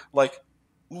 no, like,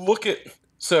 look at.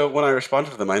 So when I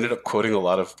responded to them, I ended up quoting a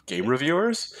lot of game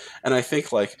reviewers, and I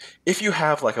think like if you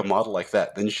have like a model like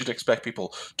that, then you should expect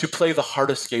people to play the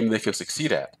hardest game they can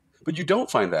succeed at. But you don't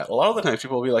find that. A lot of the times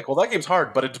people will be like, well, that game's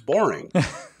hard, but it's boring,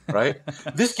 right?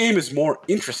 This game is more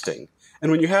interesting, and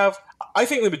when you have, I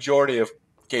think the majority of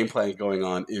gameplay going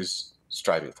on is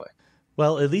striving play.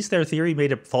 Well, at least their theory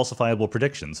made a falsifiable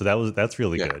prediction, so that's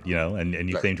really good, and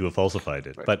you claim to have falsified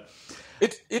it. Right. But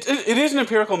it is an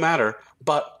empirical matter,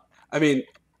 but I mean,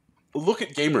 look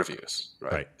at game reviews,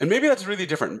 right? And maybe that's really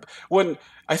different. When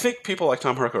I think people like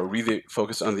Tom Herka are really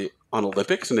focused on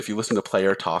Olympics, and if you listen to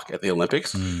player talk at the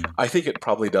Olympics, I think it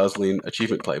probably does lean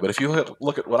achievement play. But if you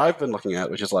look at what I've been looking at,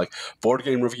 which is like board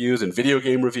game reviews and video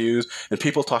game reviews, and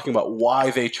people talking about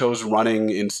why they chose running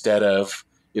instead of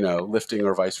lifting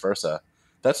or vice versa,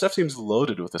 that stuff seems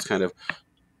loaded with this kind of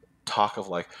talk of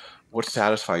like what's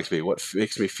satisfying to me, what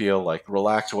makes me feel like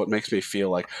relaxed, what makes me feel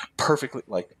like perfectly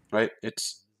like, right?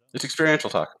 It's experiential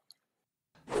talk.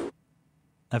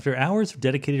 After hours of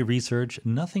dedicated research,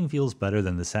 nothing feels better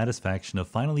than the satisfaction of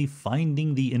finally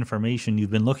finding the information you've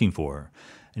been looking for.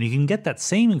 And you can get that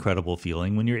same incredible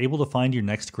feeling when you're able to find your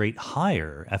next great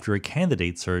hire after a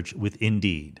candidate search with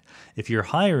Indeed. If you're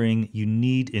hiring, you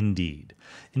need Indeed.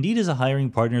 Indeed is a hiring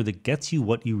partner that gets you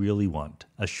what you really want,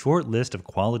 a short list of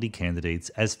quality candidates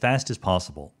as fast as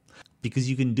possible. Because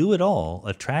you can do it all,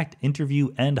 attract, interview,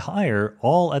 and hire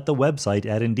all at the website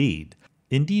at Indeed.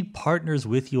 Indeed partners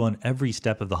with you on every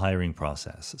step of the hiring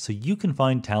process, so you can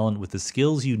find talent with the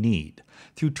skills you need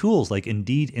through tools like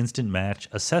Indeed Instant Match,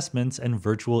 assessments, and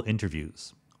virtual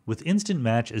interviews. With Instant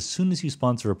Match, as soon as you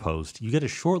sponsor a post, you get a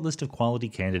short list of quality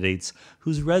candidates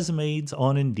whose resumes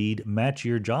on Indeed match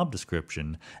your job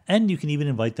description, and you can even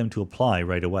invite them to apply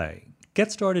right away. Get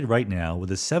started right now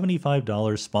with a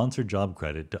 $75 sponsored job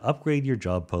credit to upgrade your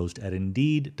job post at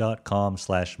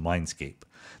Indeed.com/Mindscape.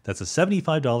 That's a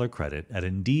 $75 credit at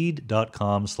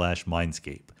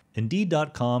Indeed.com/Mindscape.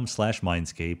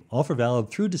 Indeed.com/Mindscape. Offer valid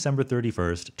through December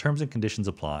 31st. Terms and conditions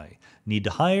apply. Need to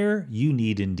hire? You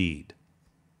need Indeed.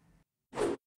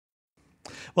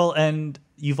 Well, and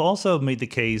you've also made the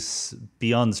case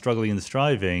beyond struggling and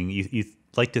striving. You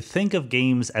like to think of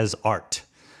games as art.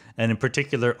 And in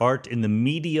particular, art in the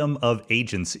medium of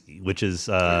agency, which is,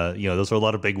 those are a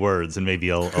lot of big words, and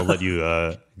maybe I'll let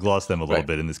you gloss them a little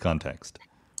bit in this context.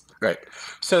 Right.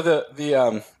 So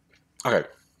okay.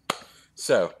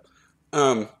 So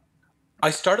I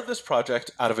started this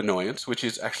project out of annoyance, which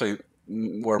is actually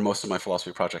where most of my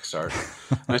philosophy projects start.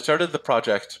 And I started the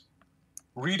project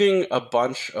reading a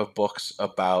bunch of books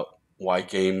about why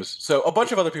games. So a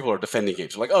bunch of other people are defending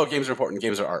games. They're like, oh, games are important.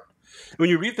 Games are art. When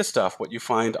you read this stuff, what you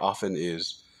find often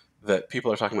is that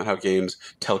people are talking about how games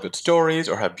tell good stories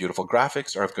or have beautiful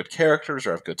graphics or have good characters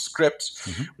or have good scripts,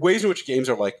 ways in which games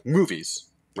are like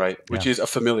movies, right? Which is a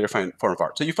familiar form of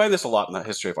art. So you find this a lot in the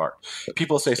history of art.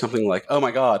 People say something like, oh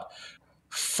my God,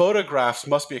 photographs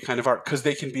must be a kind of art because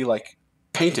they can be like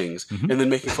paintings and then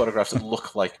making photographs that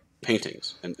look like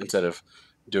paintings instead of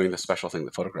doing the special thing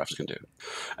that photographs can do.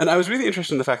 And I was really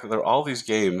interested in the fact that there are all these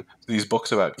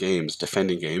books about games,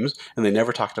 defending games, and they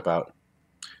never talked about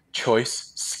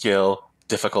choice, skill,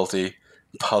 difficulty,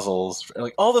 puzzles,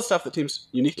 like all the stuff that seems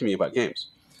unique to me about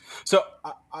games. So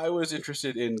I was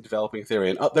interested in developing theory,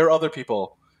 and there are other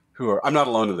people who are, I'm not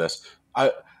alone in this,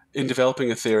 in developing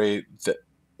a theory that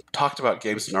talked about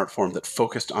games as an art form that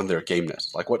focused on their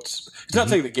gameness. Like it's not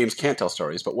saying that games can't tell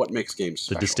stories, but what makes games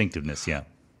special. The distinctiveness, yeah.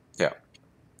 Yeah.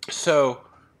 So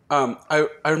I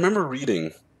remember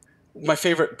reading, my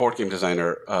favorite board game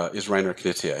designer is Rainer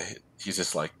Knizia. He's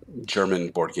this like German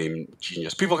board game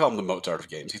genius. People call him the Mozart of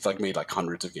games. He's like made like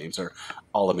hundreds of games. They're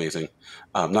all amazing.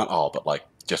 Not all, but like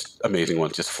just amazing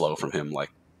ones just flow from him. Like,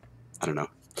 I don't know.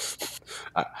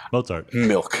 Mozart.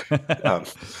 Milk. From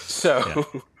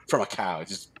a cow.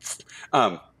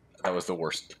 That was the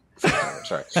worst.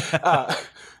 Sorry.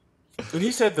 And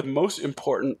he said the most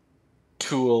important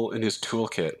tool in his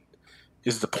toolkit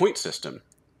is the point system,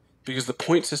 because the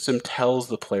point system tells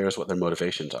the players what their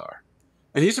motivations are.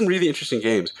 And he's some really interesting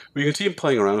games where you can see him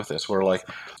playing around with this, where like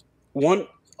a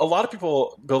lot of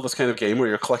people build this kind of game where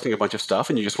you're collecting a bunch of stuff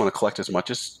and you just want to collect as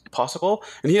much as possible.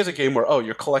 And he has a game where,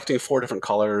 you're collecting 4 different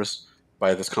colors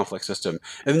by this complex system,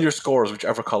 and then your score is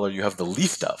whichever color you have the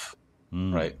least of.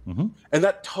 Right? Mm-hmm. And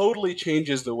that totally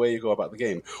changes the way you go about the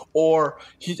game. Or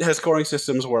he has scoring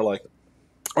systems where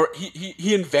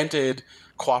he invented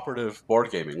cooperative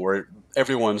board gaming where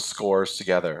everyone scores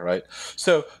together, right?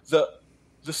 So the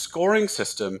scoring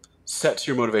system sets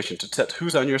your motivation, it sets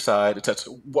who's on your side, it sets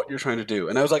what you're trying to do.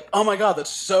 And I was like, oh my God, that's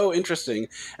so interesting.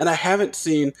 And I haven't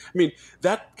seen,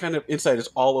 that kind of insight is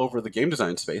all over the game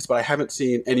design space, but I haven't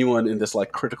seen anyone in this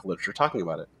like critical literature talking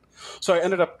about it. So I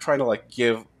ended up trying to like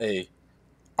give a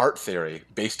art theory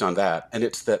based on that. And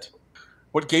it's that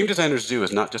what game designers do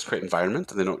is not just create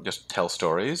environment, and they don't just tell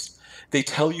stories. They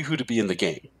tell you who to be in the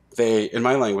game. They, in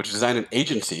my language, design an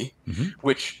agency,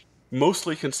 which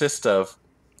mostly consists of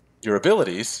your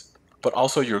abilities, but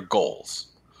also your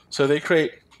goals. So they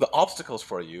create the obstacles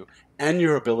for you and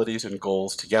your abilities and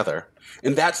goals together.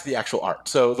 And that's the actual art.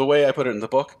 So the way I put it in the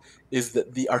book is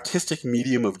that the artistic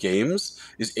medium of games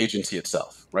is agency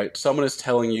itself, right? Someone is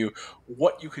telling you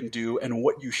what you can do and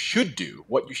what you should do,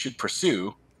 what you should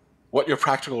pursue, what your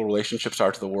practical relationships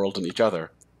are to the world and each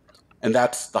other. And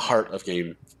that's the heart of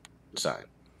game design.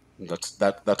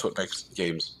 That's what makes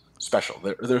games special.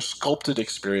 They're sculpted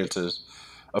experiences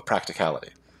of practicality.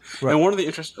 Right. And one of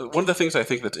the things I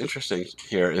think that's interesting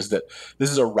here is that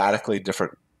this is a radically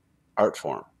different art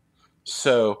form.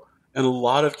 So in a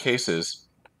lot of cases,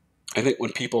 I think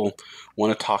when people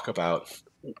want to talk about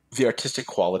the artistic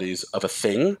qualities of a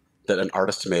thing that an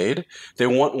artist made, they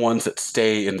want ones that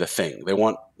stay in the thing. They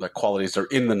want the qualities that are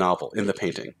in the novel, in the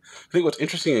painting. I think what's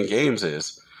interesting in games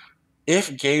is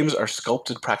if games are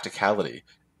sculpted practicality,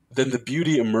 then the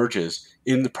beauty emerges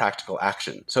in the practical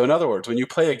action. So in other words, when you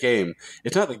play a game,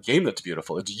 it's not the game that's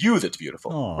beautiful, it's you that's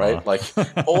beautiful, Aw. right? Like,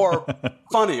 or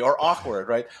funny or awkward,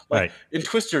 right? Like Right. in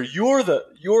Twister, you're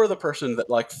the person that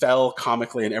like fell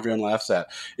comically and everyone laughs at.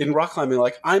 In rock climbing,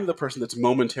 like I'm the person that's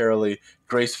momentarily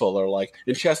graceful, or like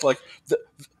in chess, like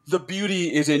the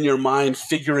beauty is in your mind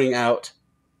figuring out,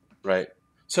 right?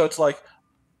 So it's like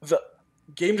the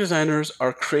game designers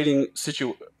are creating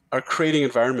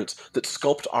environments that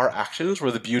sculpt our actions where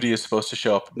the beauty is supposed to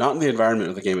show up, not in the environment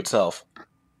of the game itself,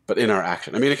 but in our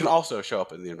action. I mean, it can also show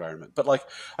up in the environment. But like,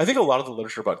 I think a lot of the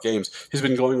literature about games has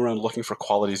been going around looking for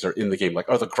qualities that are in the game. Like,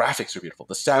 oh, the graphics are beautiful,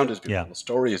 the sound is beautiful, Yeah. the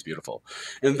story is beautiful.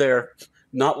 And they're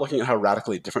not looking at how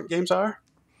radically different games are.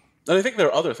 And I think there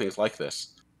are other things like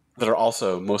this that are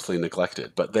also mostly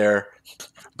neglected. But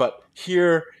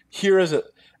here is it.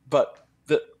 But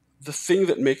the thing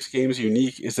that makes games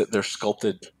unique is that they're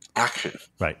sculpted action.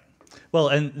 Right. Well,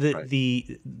 and Right.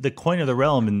 the coin of the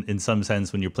realm in some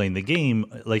sense when you're playing the game,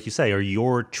 like you say, are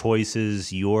your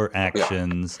choices, your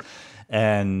actions.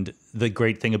 And the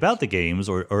great thing about the games,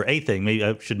 or a thing, maybe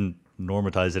I shouldn't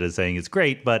normatize it as saying it's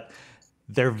great, but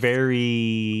they're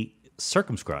very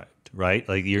circumscribed, right?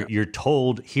 Like you're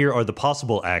told here are the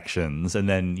possible actions, and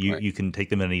then you can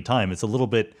take them at any time.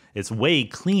 It's way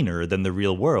cleaner than the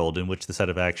real world in which the set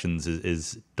of actions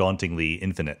is dauntingly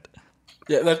infinite.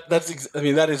 Yeah,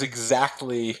 that is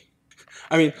exactly.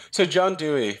 I mean, so John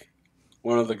Dewey,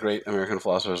 one of the great American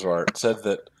philosophers of art, said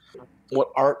that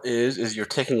what art is you're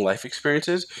taking life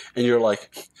experiences and you're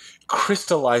like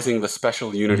crystallizing the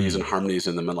special unities and harmonies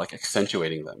in them and like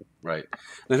accentuating them, right?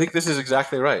 And I think this is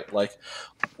exactly right. Like,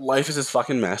 life is this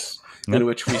fucking mess in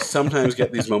which we sometimes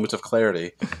get these moments of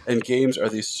clarity, and games are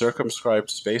these circumscribed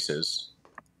spaces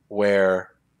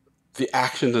where the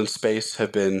actions in space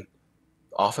have been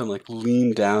often like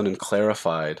leaned down and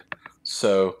clarified,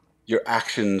 so your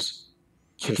actions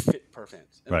can fit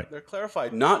perfect. And Right. they're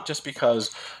clarified not just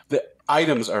because the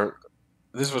items are.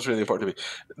 This is what's really important to me.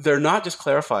 They're not just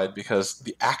clarified because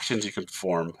the actions you can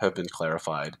perform have been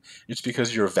clarified. It's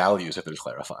because your values have been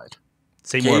clarified.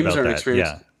 Say more Games about are an that. experience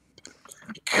Yeah.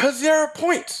 because there are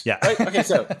points. Yeah. Right. Okay.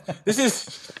 So this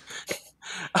is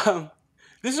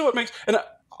what makes. And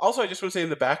also, I just want to say in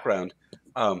the background,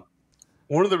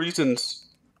 one of the reasons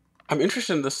I'm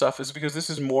interested in this stuff is because this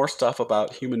is more stuff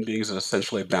about human beings as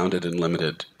essentially bounded and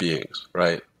limited beings,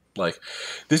 right? Like,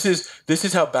 this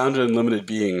is how bounded and limited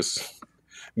beings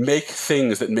make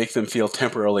things that make them feel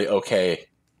temporarily okay,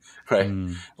 right?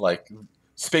 Like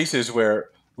spaces where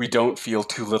we don't feel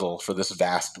too little for this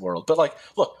vast world. But like,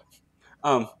 look,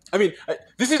 I mean,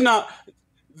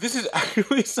 this is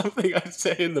actually something I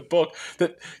say in the book,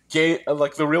 that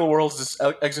like the real world is this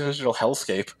existential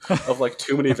hellscape of like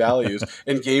too many values,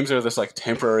 and games are this like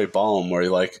temporary balm where you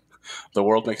like the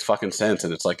world makes fucking sense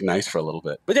and it's like nice for a little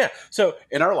bit. But yeah, so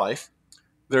in our life,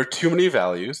 there are too many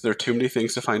values, there are too many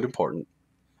things to find important,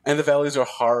 and the values are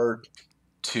hard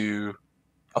to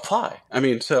apply. I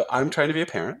mean, so I'm trying to be a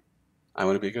parent. I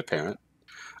want to be a good parent.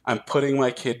 I'm putting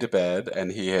my kid to bed,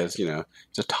 and he has, he's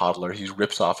a toddler. He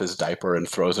rips off his diaper and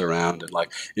throws it around, and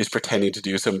like he's pretending to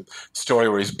do some story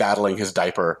where he's battling his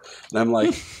diaper. And I'm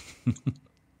like,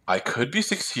 I could be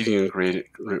succeeding in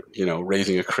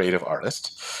raising a creative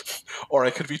artist, or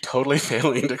I could be totally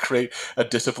failing to create a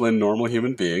disciplined, normal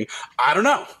human being. I don't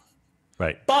know.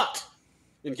 Right. But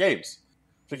in games,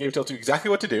 the game tells you exactly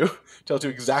what to do, tells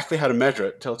you exactly how to measure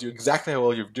it, tells you exactly how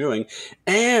well you're doing,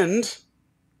 and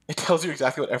it tells you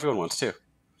exactly what everyone wants too.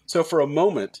 So for a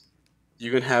moment,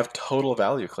 you can have total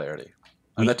value clarity.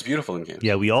 And that's beautiful in games.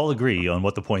 Yeah, we all agree on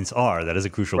what the points are. That is a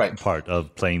crucial Right. part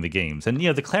of playing the games. And,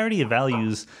 the clarity of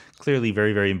values, clearly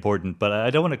very, very important. But I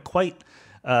don't want to quite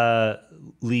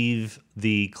leave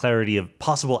the clarity of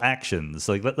possible actions.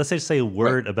 Like, let's just say a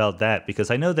word about that, because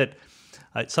I know that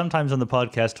sometimes on the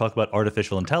podcast talk about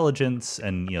artificial intelligence,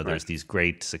 and there's these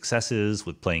great successes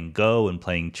with playing Go and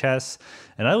playing chess,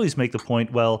 and I always make the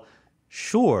point, well,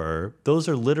 sure, those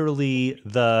are literally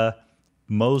the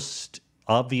most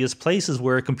obvious places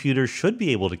where a computer should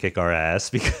be able to kick our ass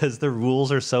because the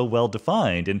rules are so well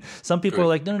defined. And some people are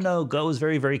like, no, Go is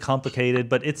very, very complicated,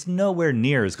 but it's nowhere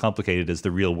near as complicated as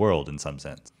the real world in some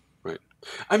sense. Right.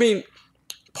 I mean,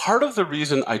 part of the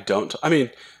reason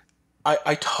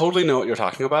I totally know what you're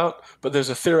talking about, but there's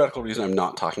a theoretical reason I'm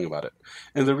not talking about it.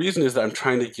 And the reason is that I'm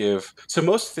trying to give. So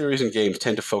most theories in games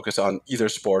tend to focus on either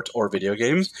sport or video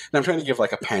games, and I'm trying to give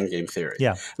like a pan game theory.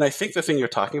 Yeah. And I think the thing you're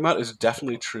talking about is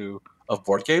definitely true of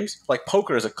board games. Like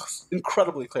poker is an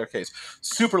incredibly clear case,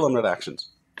 super limited actions.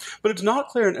 But it's not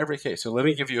clear in every case. So let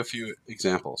me give you a few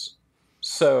examples.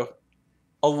 So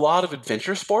a lot of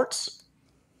adventure sports,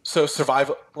 so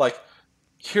survival, like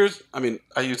I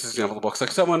use this example in the books.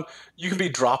 Like you can be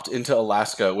dropped into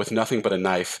Alaska with nothing but a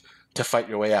knife to fight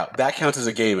your way out. That counts as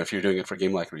a game if you're doing it for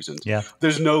game-like reasons. Yeah.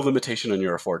 There's no limitation on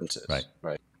your affordances.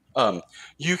 Right.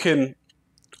 You can,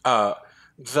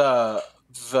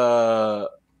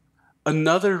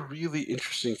 another really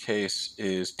interesting case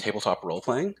is tabletop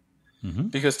role-playing. Mm-hmm.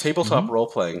 Because tabletop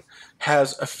role-playing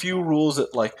has a few rules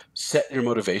that like set your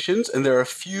motivations, and there are a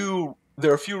few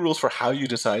rules for how you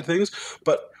decide things,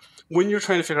 but when you're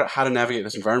trying to figure out how to navigate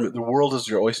this environment, the world is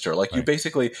your oyster. Like you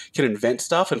basically can invent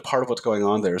stuff, and part of what's going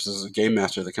on there is a game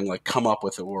master that can like come up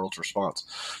with the world's response.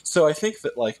 So I think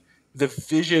that like the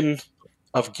vision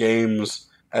of games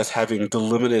as having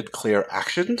delimited, clear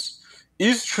actions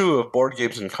is true of board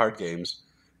games and card games,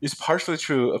 is partially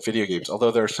true of video games, although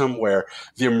there are some where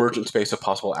the emergent space of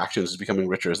possible actions is becoming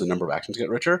richer as the number of actions get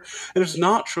richer. And it's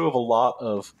not true of a lot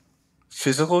of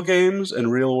physical games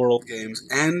and real-world games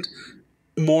and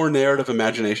more narrative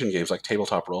imagination games like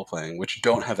tabletop role-playing, which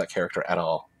don't have that character at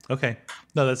all. Okay.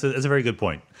 No, that's a very good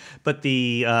point. But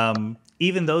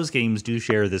even those games do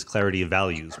share this clarity of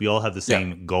values. We all have the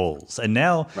same goals. And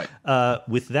now,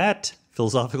 with that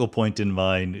philosophical point in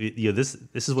mind, this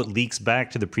is what leaks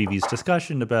back to the previous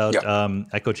discussion about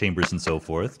echo chambers and so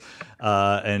forth.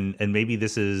 And maybe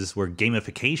this is where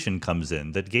gamification comes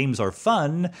in, that games are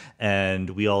fun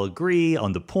and we all agree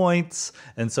on the points.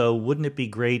 And so wouldn't it be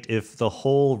great if the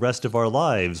whole rest of our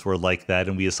lives were like that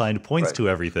and we assigned points to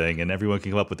everything and everyone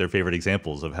can come up with their favorite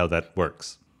examples of how that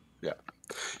works? Yeah.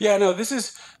 Yeah, no, this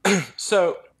is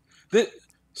so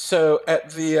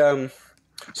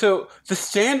the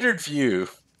standard view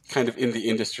kind of in the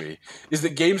industry is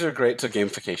that games are great, so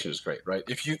gamification is great, right?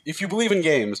 If you believe in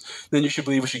games, then you should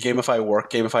believe we should gamify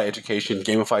work, gamify education,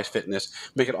 gamify fitness,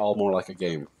 make it all more like a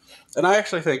game. And I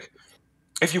actually think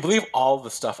if you believe all the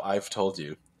stuff I've told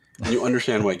you and you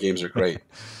understand why games are great,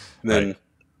 then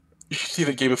you should see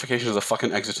that gamification is a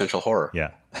fucking existential horror.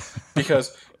 Yeah.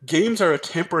 Because games are a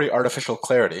temporary artificial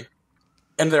clarity,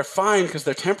 and they're fine because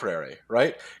they're temporary,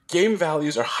 right? Game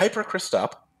values are hyper-crisped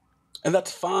up, and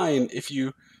that's fine if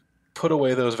you put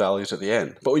away those values at the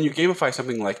end. But when you gamify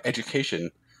something like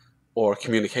education or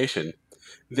communication,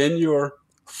 then you're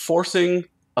forcing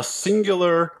a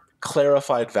singular,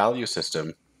 clarified value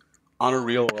system on a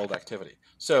real-world activity.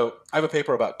 So I have a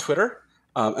paper about Twitter,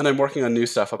 and I'm working on new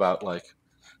stuff about like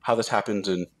how this happens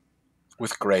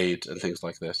with grades and things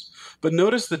like this. But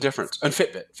notice the difference. And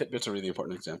Fitbit's a really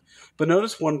important example. But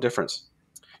notice one difference.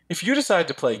 If you decide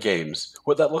to play games,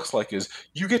 what that looks like is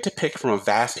you get to pick from a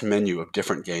vast menu of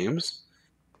different games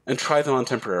and try them on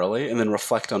temporarily and then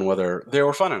reflect on whether they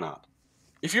were fun or not.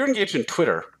 If you're engaged in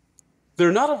Twitter, there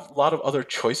are not a lot of other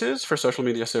choices for social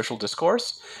media, social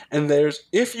discourse, and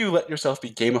if you let yourself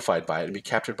be gamified by it and be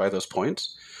captured by those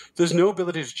points, there's no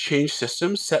ability to change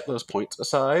systems, set those points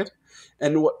aside,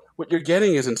 and what you're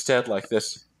getting is instead like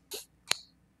this,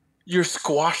 you're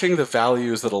squashing the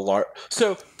values that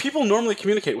so people normally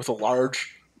communicate with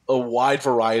a wide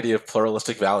variety of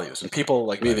pluralistic values, and people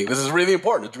like me think this is really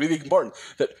important. It's really important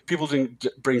that people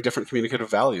bring different communicative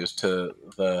values to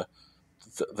the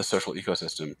social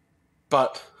ecosystem.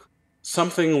 But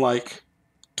something like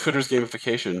Twitter's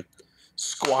gamification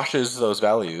squashes those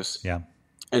values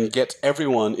and gets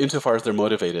everyone, insofar as they're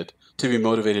motivated, to be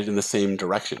motivated in the same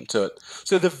direction. So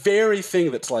the very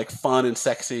thing that's like fun and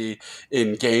sexy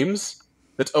in games,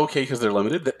 that's okay because they're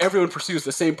limited, that everyone pursues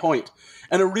the same point,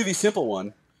 and a really simple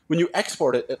one, when you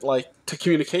export it to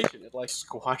communication, it like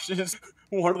squashes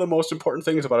one of the most important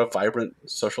things about a vibrant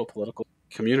social political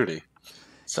community.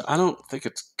 So I don't think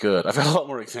it's good. I've got a lot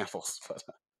more examples, but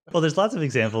Well, there's lots of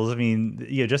examples. I mean,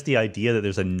 just the idea that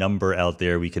there's a number out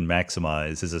there we can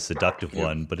maximize is a seductive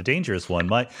one, but a dangerous one.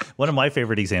 One of my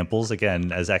favorite examples,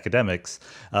 again, as academics,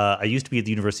 I used to be at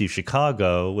the University of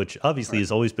Chicago, which obviously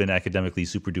has always been academically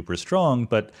super duper strong.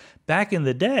 But back in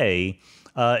the day,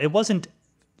 it wasn't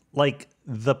like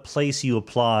the place you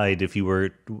applied if you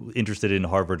were interested in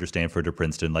Harvard or Stanford or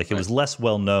Princeton. Like it was less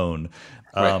well known.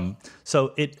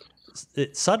 So it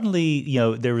suddenly,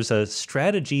 there was a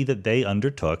strategy that they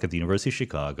undertook at the University of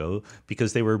Chicago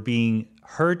because they were being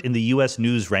hurt in the U.S.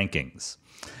 news rankings.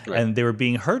 Right. And they were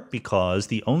being hurt because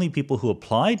the only people who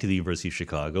applied to the University of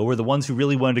Chicago were the ones who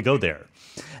really wanted to go there.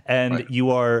 And Right.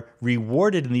 you are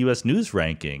rewarded in the U.S. news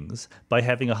rankings by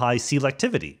having a high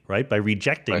selectivity, right? By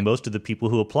rejecting Right. most of the people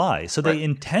who apply. So they Right.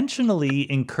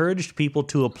 intentionally encouraged people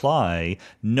to apply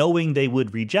knowing they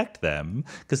would reject them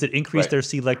because it increased Right. their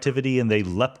selectivity and they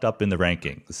leapt up in the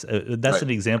rankings. That's Right. an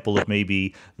example of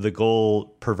maybe the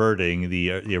goal perverting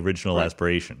the original Right.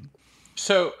 aspiration.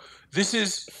 So this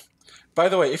is, by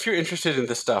the way, if you're interested in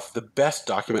this stuff, the best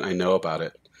document I know about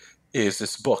it is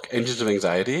this book, Engines of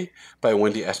Anxiety, by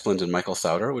Wendy Esplund and Michael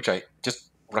Sauter, which I just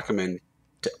recommend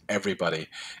to everybody.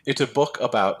 It's a book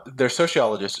about, they're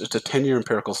sociologists, it's a 10-year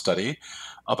empirical study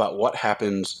about what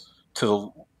happens to the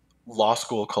law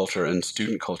school culture and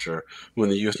student culture when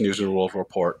the U.S. News and World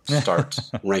Report starts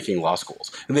ranking law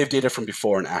schools. And they have data from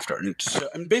before and after.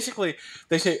 And basically,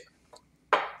 they say,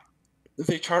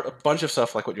 they chart a bunch of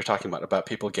stuff like what you're talking about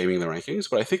people gaming the rankings,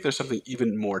 but I think there's something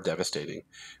even more devastating,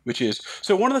 which is,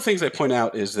 so one of the things they point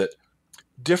out is that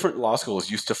different law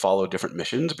schools used to follow different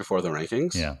missions before the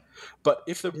rankings. Yeah. But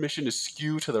if the mission is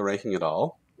skewed to the ranking at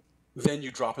all, then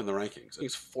you drop in the rankings.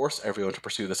 Things force everyone to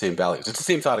pursue the same values. It's the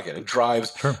same thought again. It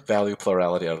drives value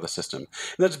plurality out of the system. And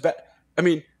that's bad. I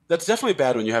mean, that's definitely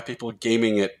bad when you have people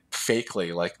gaming it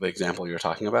fakely, like the example you're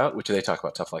talking about, which they talk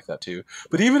about stuff like that too.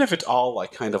 But even if it's all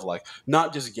like kind of like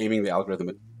not just gaming the algorithm,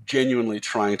 but genuinely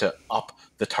trying to up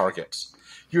the targets,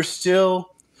 you're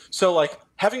still, so like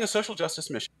having a social justice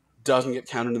mission doesn't get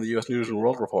counted in the U.S. News and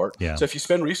World Report. Yeah. So if you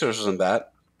spend resources on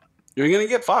that, you're going to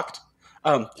get fucked.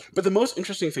 But the most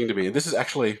interesting thing to me, this is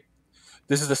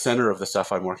the center of the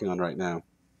stuff I'm working on right now.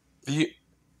 The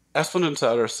Esplund and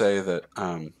Sauter say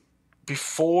that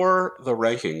before the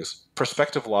rankings,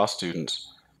 prospective law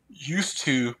students used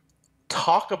to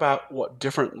talk about what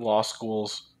different law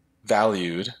schools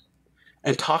valued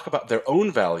and talk about their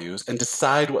own values and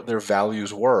decide what their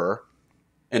values were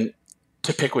and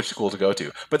to pick which school to go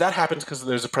to. But that happens because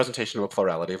there's a presentation of a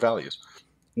plurality of values.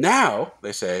 Now,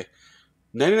 they say,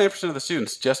 99% of the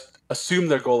students just assume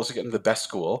their goal is to get into the best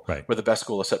school, right, where the best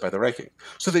school is set by the ranking.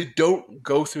 So they don't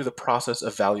go through the process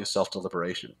of value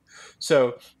self-deliberation.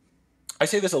 So I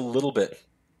say this a little bit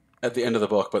at the end of the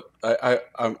book, but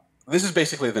this is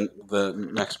basically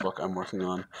the next book I'm working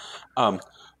on.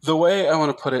 The way I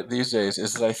want to put it these days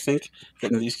is that I think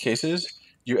that in these cases,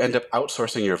 you end up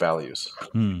outsourcing your values.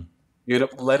 You end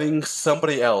up letting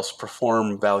somebody else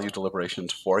perform value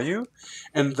deliberations for you,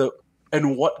 and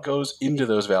what goes into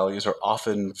those values are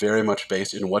often very much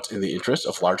based in what's in the interest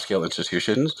of large-scale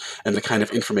institutions and the kind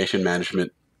of information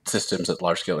management systems that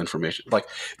large-scale information, like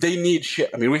they need shit.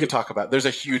 I mean, we can talk about, there's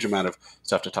a huge amount of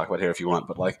stuff to talk about here if you want,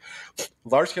 but like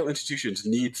large-scale institutions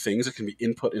need things that can be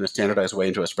input in a standardized way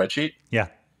into a spreadsheet. Yeah.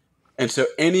 And so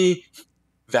any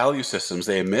value systems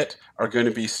they emit are going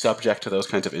to be subject to those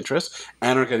kinds of interests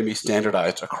and are going to be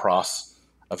standardized across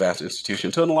a vast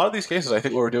institution. So in a lot of these cases, I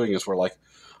think what we're doing is we're like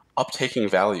uptaking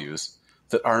values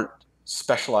that aren't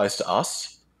specialized to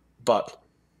us, but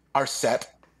are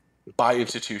set by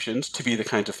institutions to be the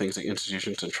kinds of things that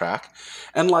institutions can track.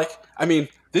 And like, I mean,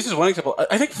 this is one example.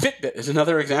 I think Fitbit is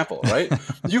another example, right?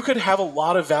 You could have a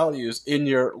lot of values in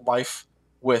your life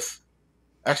with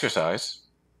exercise.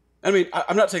 I mean,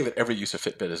 I'm not saying that every use of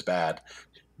Fitbit is bad,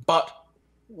 but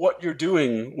what you're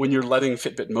doing when you're letting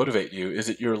Fitbit motivate you is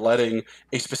that you're letting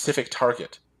a specific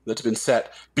target that's been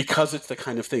set because it's the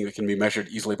kind of thing that can be measured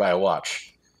easily by a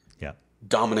watch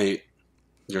dominate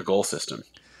your goal system.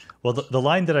 Well, the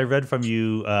line that I read from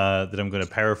you that I'm going to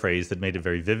paraphrase that made it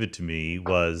very vivid to me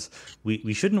was,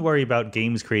 we shouldn't worry about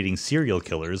games creating serial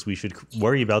killers. We should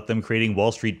worry about them creating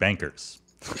Wall Street bankers.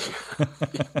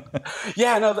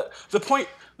 Yeah, no, the point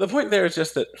there is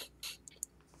just that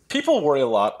people worry a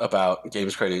lot about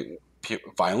games creating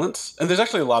violence, and there's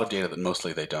actually a lot of data that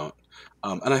mostly they don't.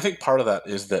 And I think part of that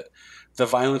is that the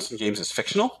violence in games is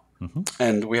fictional,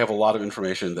 and we have a lot of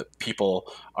information that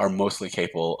people are mostly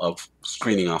capable of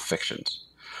screening off fictions.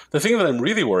 The thing that I'm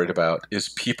really worried about is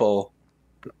people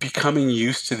becoming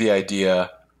used to the idea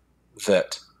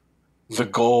that the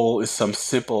goal is some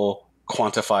simple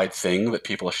quantified thing that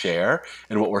people share,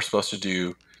 and what we're supposed to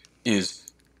do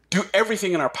is do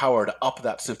everything in our power to up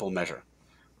that simple measure.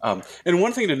 And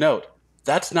one thing to note,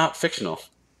 that's not fictional.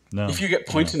 No, if you get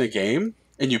points in a game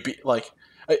and you beat, like,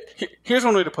 here's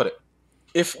one way to put it.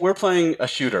 If we're playing a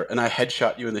shooter and I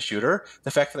headshot you in the shooter,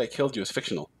 the fact that I killed you is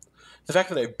fictional. The fact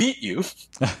that I beat you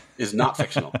is not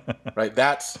fictional, right?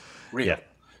 That's real. Yeah.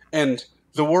 And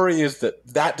the worry is that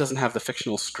that doesn't have the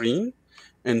fictional screen.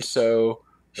 And so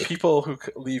people who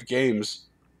leave games,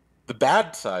 the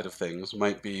bad side of things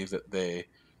might be that they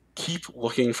keep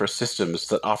looking for systems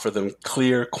that offer them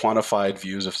clear, quantified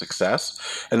views of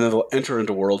success, and then they'll enter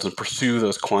into worlds and pursue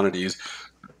those quantities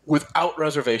without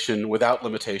reservation, without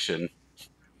limitation,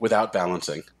 without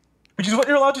balancing, which is what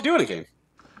you're allowed to do in a game.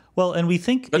 Well, and we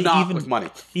think But not with money.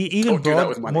 even Don't do that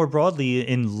with money. more broadly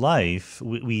in life,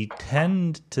 we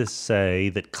tend to say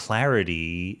that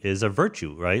clarity is a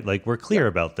virtue, right? Like we're clear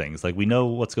about things, like we know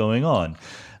what's going on.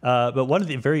 But one of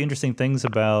the very interesting things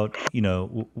about,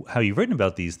 how you've written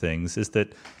about these things is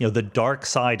that, the dark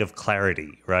side of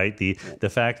clarity, right? The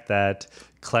fact that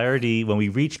clarity, when we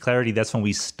reach clarity, that's when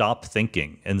we stop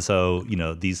thinking. And so,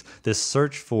 this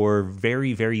search for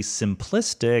very, very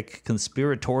simplistic,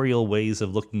 conspiratorial ways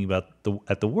of looking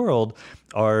at the world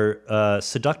are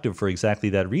seductive for exactly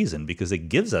that reason, because it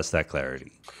gives us that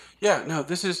clarity. Yeah, no,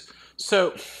 this is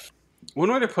so.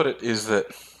 One way to put it is that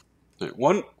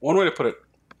one way to put it,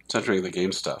 centering the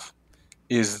game stuff,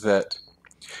 is that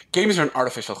games are an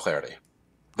artificial clarity.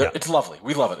 It's lovely.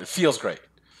 We love it. It feels great.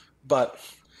 But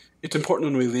it's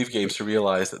important when we leave games to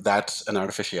realize that that's an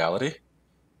artificiality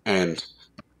and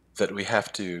that we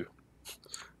have to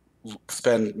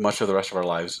spend much of the rest of our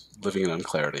lives living in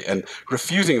unclarity. And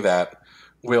refusing that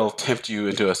will tempt you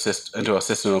into a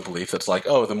system of belief that's like,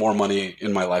 oh, the more money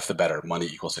in my life, the better. Money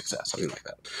equals success, something like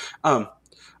that.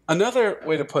 Another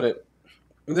way to put it,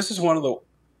 this is one of the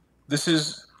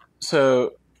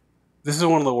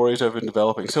worries I've been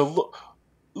developing. So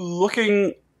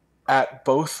looking at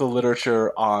both the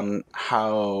literature on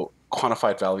how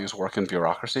quantified values work in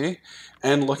bureaucracy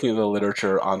and looking at the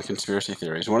literature on conspiracy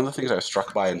theories, one of the things I was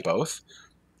struck by in both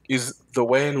is the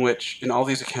way in which, in all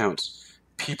these accounts,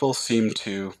 people seem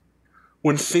to,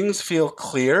 when things feel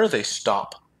clear, they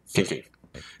stop thinking.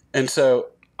 And so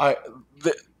I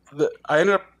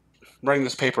ended up writing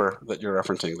this paper that you're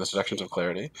referencing, The Seductions of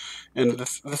Clarity. And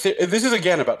this is,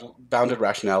 again, about bounded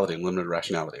rationality and limited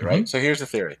rationality, right? So here's the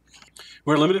theory.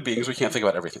 We're limited beings. We can't think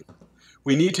about everything.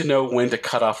 We need to know when to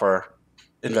cut off our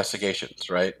investigations,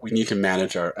 right? We need to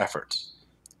manage our efforts.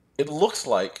 It looks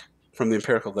like, from the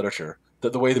empirical literature,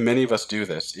 that the way that many of us do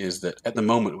this is that at the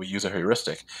moment we use a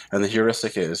heuristic, and the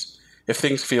heuristic is, if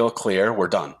things feel clear, we're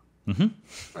done,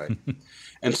 right?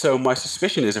 And so my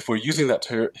suspicion is if we're using that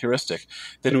heuristic,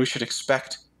 then we should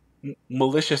expect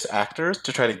malicious actors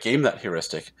to try to game that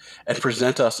heuristic and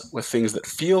present us with things that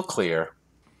feel clear,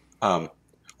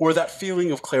 or that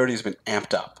feeling of clarity has been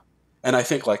amped up. And I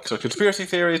think, so conspiracy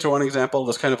theories are one example.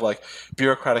 There's kind of like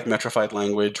bureaucratic metrified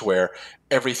language where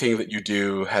everything that you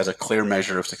do has a clear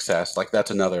measure of success. Like,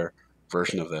 that's another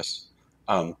version of this.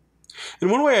 And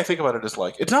one way I think about it is,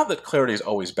 it's not that clarity is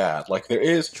always bad. There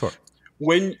is... Sure.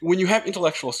 When you have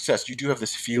intellectual success, you do have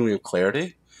this feeling of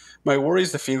clarity. My worry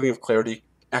is the feeling of clarity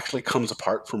actually comes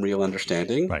apart from real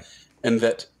understanding, right, and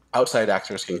that outside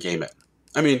actors can game it.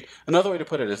 I mean, another way to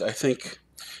put it is, I think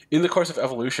in the course of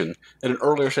evolution, at an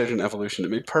earlier stage in evolution,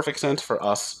 it made perfect sense for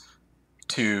us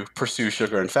to pursue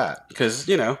sugar and fat because,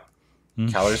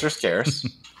 calories are scarce.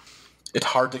 It's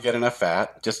hard to get enough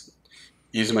fat. Just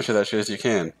use as much of that shit as you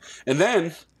can. And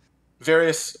then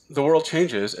the world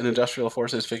changes and industrial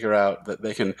forces figure out that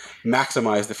they can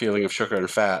maximize the feeling of sugar and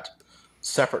fat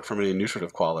separate from any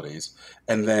nutritive qualities.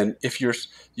 And then if you're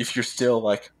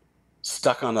still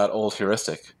stuck on that old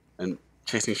heuristic and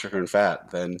chasing sugar and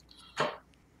fat, then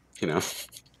you're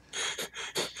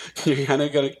kind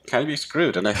of be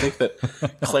screwed. And I think that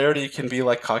clarity can be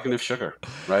like cognitive sugar,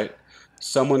 right?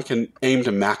 Someone can aim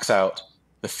to max out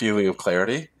the feeling of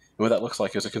clarity. What that looks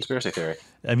like is a conspiracy theory.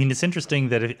 I mean, it's interesting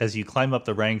that as you climb up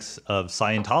the ranks of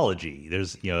Scientology,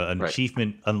 there's an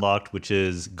achievement unlocked, which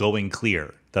is going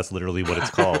clear. That's literally what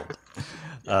it's called.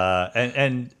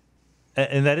 And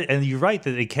you're right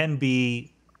that it can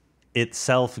be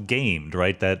itself gamed,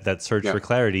 right? That search for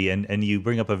clarity, and you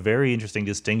bring up a very interesting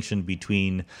distinction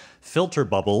between filter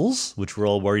bubbles, which we're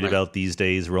all worried about these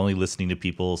days. We're only listening to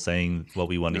people saying what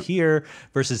we want to hear,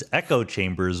 versus echo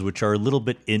chambers, which are a little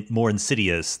bit more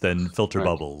insidious than filter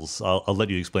bubbles. I'll let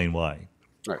you explain why.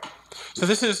 Right. So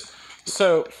this is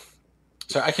so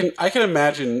I can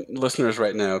imagine listeners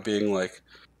right now being like,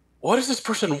 "What does this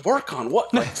person work on?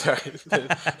 What?" Sorry.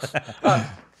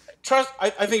 Trust.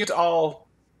 I think it's all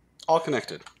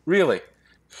connected, really.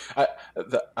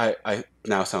 I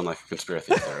now sound like a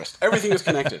conspiracy theorist. Everything is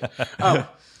connected. I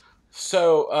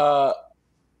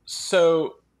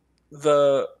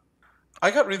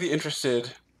got really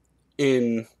interested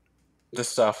in this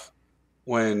stuff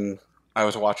when I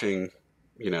was watching,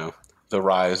 the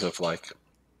rise of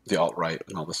the alt-right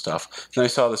and all this stuff. And I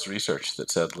saw this research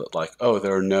that said oh,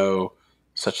 there are no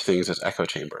such things as echo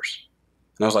chambers.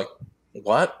 And I was like,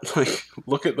 what?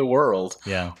 Look at the world.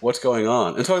 Yeah. What's going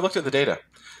on? And so I looked at the data.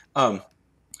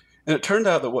 And it turned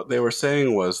out that what they were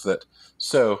saying was that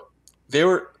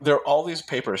there are all these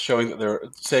papers showing that they're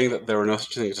saying that there were no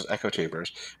such things as echo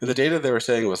chambers, and the data they were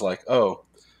saying was like, oh,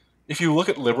 if you look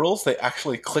at liberals, they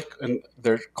actually click and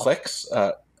their clicks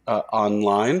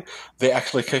online. They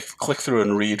actually click through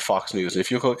and read Fox News. And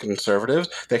if you look at conservatives,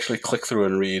 they actually click through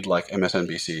and read like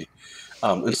MSNBC.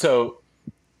 And so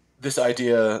this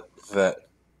idea that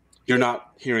you're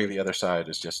not hearing the other side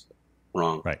is just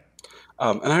wrong. Right.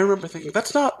 And I remember thinking,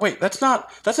 that's not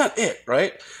it,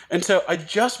 right? And so I'd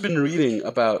just been reading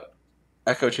about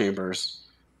echo chambers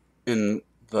in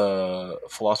the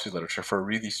philosophy literature for a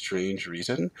really strange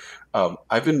reason.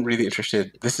 I've been really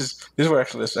interested. This is where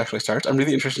this actually starts. I'm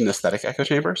really interested in aesthetic echo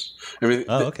chambers.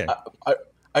 Okay.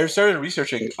 I started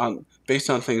researching based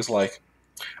on things like,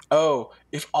 oh,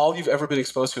 if all you've ever been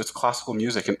exposed to is classical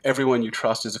music and everyone you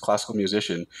trust is a classical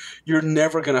musician, you're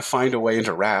never going to find a way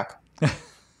into rap.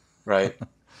 Right.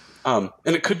 And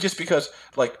it could just because,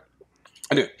 like,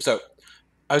 so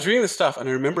I was reading this stuff and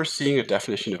I remember seeing a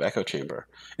definition of echo chamber.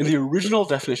 And the original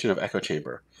definition of echo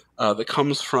chamber that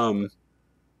comes from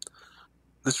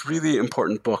this really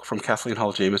important book from Kathleen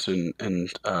Hall Jameson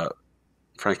and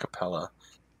Frank Capella.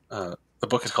 The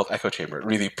book is called Echo Chamber. It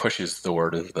really pushes the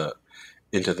word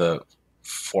into the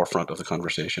forefront of the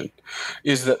conversation.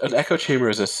 Is that an echo chamber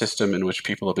is a system in which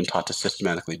people have been taught to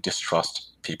systematically distrust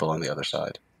people on the other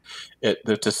side.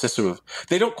 It's a system of,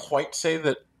 they don't quite say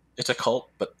that it's a cult,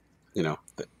 but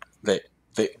they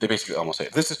basically almost say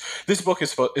it. This book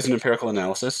is an empirical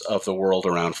analysis of the world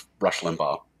around Rush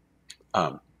Limbaugh,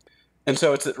 and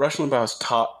so it's that Rush Limbaugh has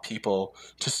taught people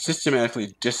to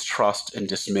systematically distrust and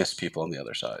dismiss people on the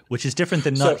other side, which is different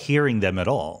than not hearing them at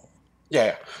all.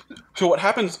 Yeah. So what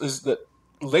happens is that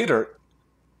later,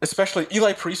 especially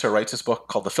Eli Pariser writes this book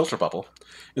called The Filter Bubble.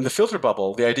 In The Filter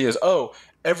Bubble, the idea is, oh,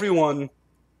 everyone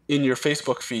in your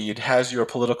Facebook feed has your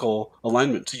political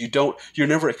alignment, so you're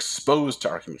never exposed to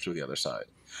arguments from the other side.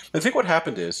 I think what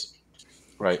happened is,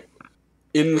 right,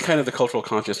 in kind of the cultural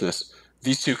consciousness,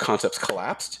 these two concepts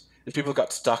collapsed, and people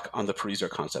got stuck on the Pariser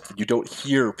concept that you don't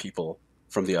hear people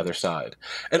from the other side.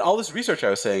 And all this research I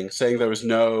was saying there was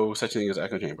no such thing as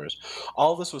echo chambers,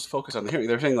 all this was focused on the hearing.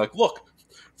 They were saying, like, look,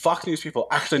 Fox News people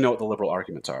actually know what the liberal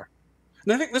arguments are.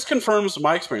 And I think this confirms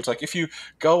my experience. Like, if you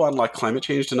go on, like, climate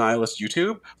change denialist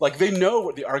YouTube, like, they know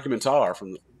what the arguments are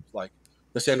from, like,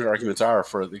 the standard arguments are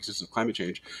for the existence of climate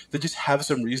change. They just have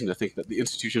some reason to think that the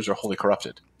institutions are wholly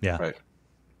corrupted. Yeah. Right.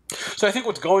 So I think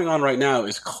what's going on right now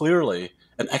is clearly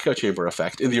an echo chamber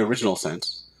effect in the original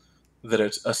sense, that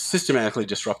it's a systematically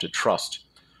disrupted trust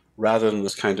rather than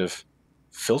this kind of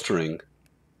filtering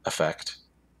effect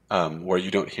where you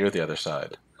don't hear the other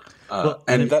side.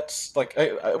 That's like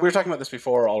we were talking about this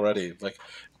before already. Like,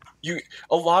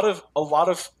 a lot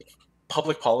of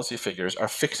public policy figures are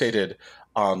fixated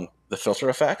on the filter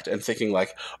effect and thinking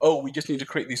like, oh, we just need to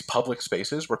create these public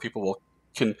spaces where people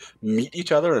can meet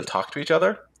each other and talk to each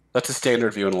other. That's a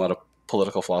standard view in a lot of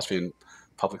political philosophy and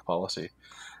public policy.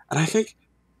 And I think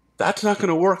that's not going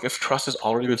to work if trust has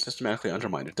already been systematically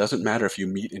undermined. It doesn't matter if you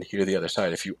meet and hear the other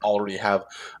side. If you already have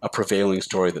a prevailing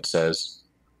story that says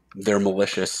they're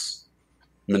malicious,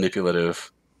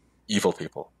 manipulative, evil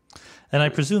people. And I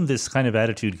presume this kind of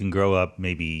attitude can grow up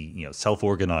maybe,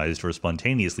 self-organized or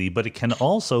spontaneously, but it can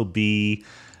also be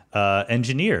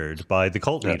engineered by the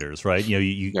cult leaders, right?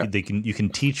 You can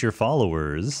teach your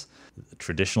followers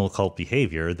traditional cult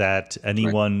behavior that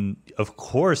anyone, of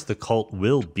course, the cult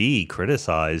will be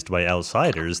criticized by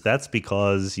outsiders. That's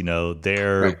because,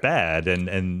 they're bad.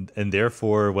 And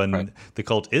therefore, when the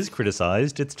cult is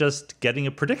criticized, it's just getting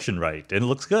a prediction right and it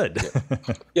looks good.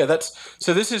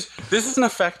 This is an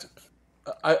effect.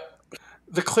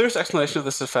 The clearest explanation of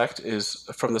this effect is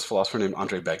from this philosopher named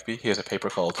Andre Begbie. He has a paper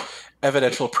called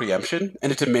Evidential Preemption,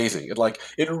 and it's amazing.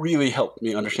 It really helped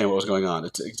me understand what was going on.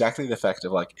 It's exactly the effect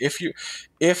of, like, if you're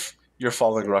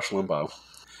following Rush Limbaugh,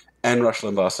 and Rush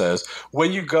Limbaugh says,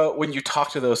 when you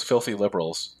talk to those filthy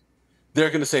liberals, they're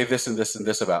going to say this and this and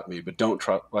this about me, but don't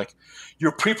trust. Like,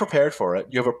 you're pre-prepared for it.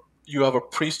 You have a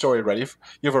pre-story ready.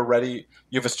 You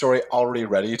have a story already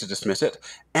ready to dismiss it,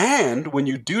 and when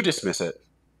you do dismiss it.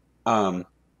 Then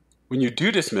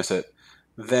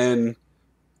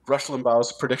Rush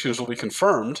Limbaugh's predictions will be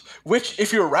confirmed, which,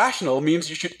 if you're rational,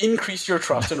 means you should increase your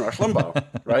trust in Rush Limbaugh,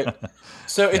 right?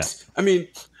 So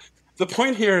the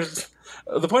point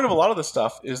of a lot of this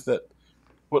stuff is that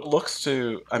what looks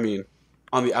to,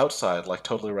 on the outside, like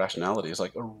total irrationality is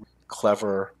like a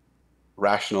clever,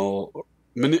 rationality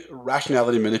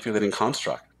manipulating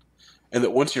construct. And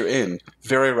that once you're in,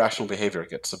 very rational behavior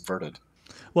gets subverted.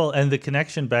 Well, and the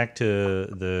connection back to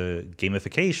the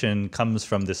gamification comes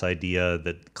from this idea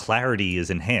that clarity is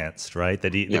enhanced, right?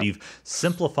 That Yeah. you've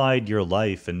simplified your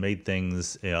life and made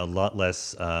things a lot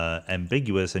less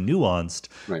ambiguous and nuanced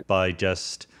Right. by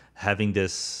just having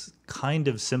this kind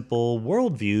of simple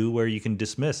worldview where you can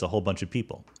dismiss a whole bunch of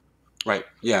people. Right.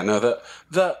 Yeah. No.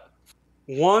 The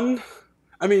one.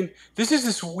 I mean, this is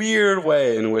this weird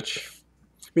way in which,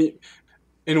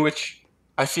 in which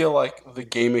I feel like the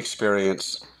game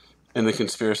experience and the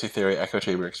conspiracy theory echo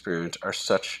chamber experience are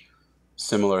such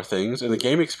similar things. In the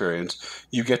game experience,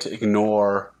 you get to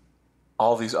ignore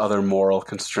all these other moral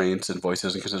constraints and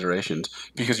voices and considerations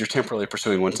because you're temporarily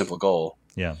pursuing one simple goal.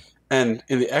 Yeah. And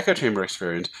in the echo chamber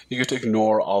experience, you get to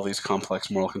ignore all these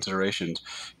complex moral considerations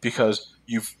because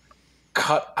you've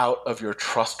cut out of your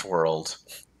trust world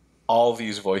all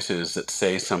these voices that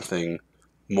say something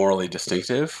morally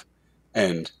distinctive,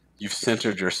 and you've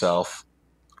centered yourself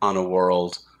on a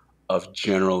world of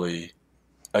generally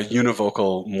a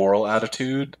univocal moral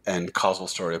attitude and causal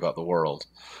story about the world.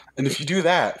 And if you do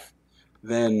that,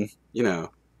 then,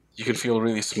 you can feel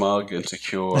really smug and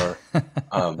secure,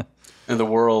 and the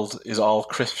world is all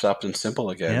crisped up and simple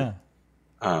again.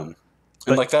 Yeah.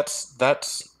 And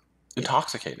that's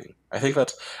intoxicating. I think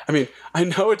I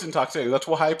know it's intoxicating. That's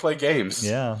why I play games.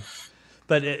 Yeah.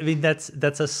 But I mean, that's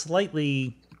a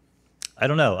slightly, I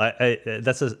don't know.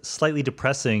 That's a slightly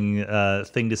depressing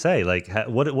thing to say. Like,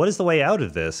 what is the way out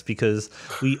of this? Because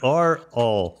we are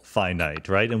all finite,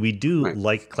 right? And we do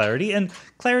like clarity, and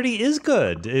clarity is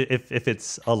good if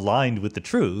it's aligned with the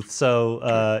truth. So,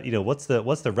 what's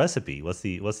the recipe? What's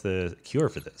the cure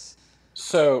for this?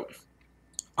 So,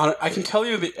 I can tell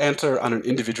you the answer on an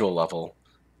individual level.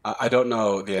 I don't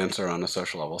know the answer on a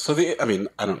social level. So I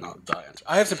don't know the answer.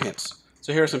 I have some hints.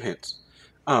 So here are some hints.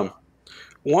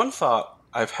 One thought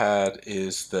I've had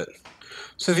is that,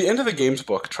 so the end of the games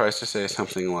book tries to say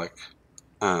something like,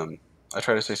 the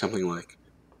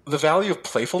value of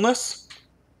playfulness.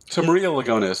 So Maria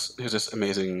Lugones, who's this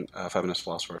amazing feminist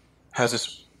philosopher, has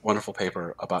this wonderful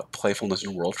paper about playfulness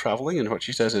in world traveling, and what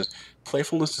she says is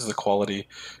playfulness is the quality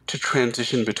to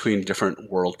transition between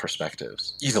different world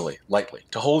perspectives easily, lightly,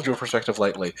 to hold your perspective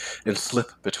lightly and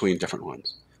slip between different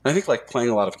ones. And I think like playing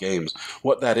a lot of games,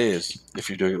 what that is, if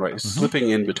you're doing it right, is slipping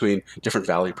in between different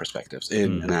value perspectives,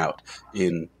 in and out,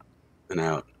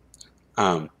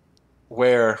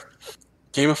 where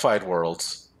gamified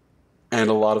worlds and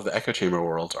a lot of the echo chamber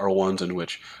worlds are ones in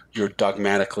which you're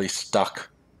dogmatically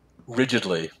stuck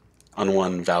rigidly on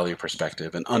one value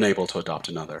perspective and unable to adopt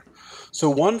another. So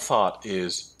one thought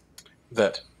is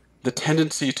that the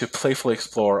tendency to playfully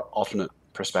explore alternate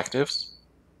perspectives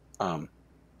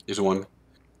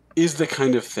is the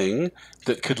kind of thing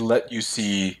that could let you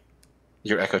see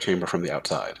your echo chamber from the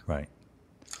outside. Right.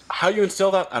 How you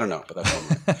instill that, I don't know, but that's one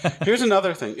way. Here's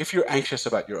another thing. If you're anxious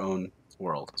about your own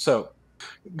world. So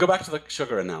go back to the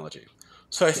sugar analogy.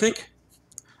 So I think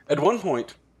at one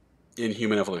point in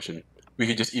human evolution, we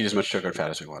could just eat as much sugar and fat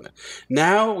as we wanted.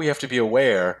 Now we have to be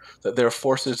aware that there are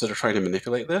forces that are trying to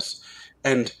manipulate this.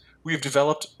 And we've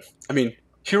developed,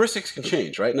 heuristics can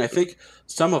change, right? And I think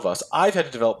some of us, I've had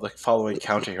to develop the following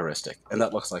counter heuristic, and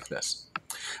that looks like this.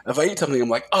 If I eat something, I'm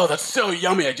like, oh, that's so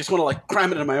yummy. I just want to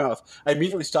cram it in my mouth. I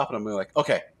immediately stop and I'm like,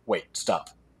 okay, wait,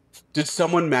 stop. Did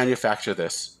someone manufacture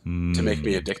this to make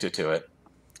me addicted to it?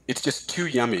 It's just too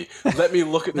yummy. Let me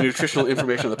look at the nutritional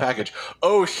information on the package.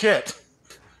 Oh, shit.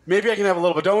 Maybe I can have a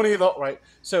little bit. Don't eat though, right?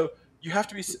 So you have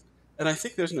to be, and I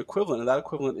think there's an equivalent, and that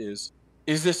equivalent is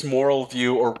this moral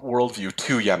view or worldview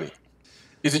too yummy?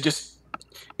 Is it just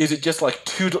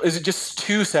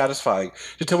too satisfying?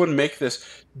 Did someone make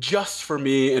this just for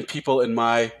me and people in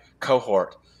my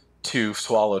cohort to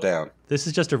swallow down? This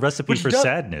is just a recipe for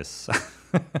sadness.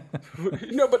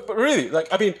 No, but really,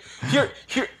 here.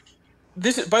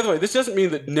 This, by the way, this doesn't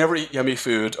mean that never eat yummy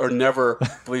foods or never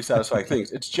believe satisfying things.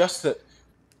 It's just that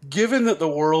given that the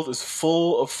world is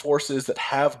full of forces that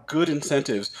have good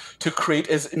incentives to create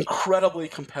as incredibly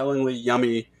compellingly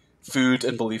yummy foods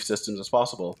and belief systems as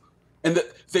possible, and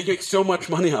that they make so much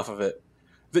money off of it,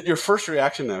 that your first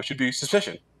reaction now should be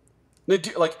suspicion.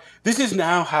 This is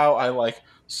now how I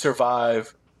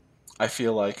survive, I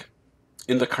feel like,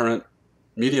 in the current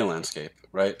media landscape,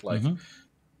 right?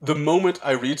 The moment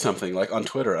I read something on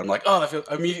Twitter, I'm like, oh, I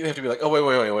immediately have to be like, oh,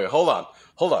 wait, hold on.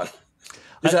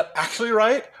 Is that actually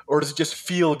right, or does it just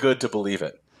feel good to believe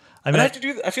it? I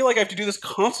feel like I have to do this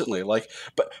constantly.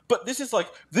 But this is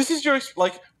your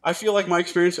I feel like my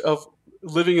experience of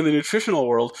living in the nutritional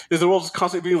world is the world is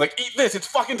constantly being like, eat this, it's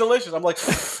fucking delicious. I'm like,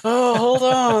 oh, hold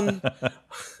on,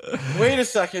 wait a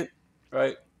second,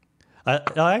 right?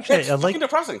 Actually, It's fucking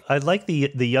depressing. I like the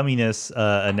yumminess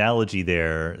analogy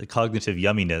there, cognitive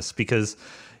yumminess, because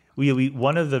we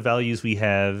one of the values we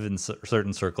have in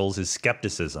certain circles is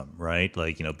skepticism, right?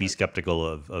 Like, be skeptical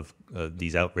of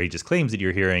these outrageous claims that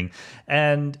you're hearing,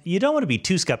 and you don't want to be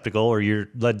too skeptical, or you're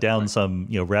led down some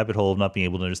rabbit hole of not being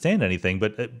able to understand anything.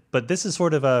 But this is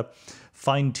sort of a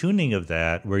fine tuning of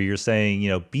that, where you're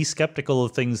saying, be skeptical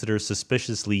of things that are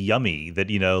suspiciously yummy, that,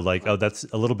 like, oh, that's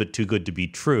a little bit too good to be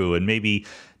true. And maybe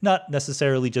not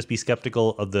necessarily just be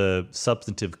skeptical of the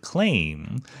substantive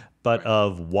claim, but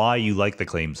of why you like the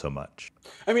claim so much.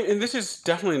 I mean, and this is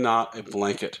definitely not a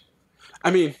blanket.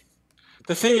 I mean,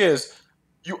 the thing is,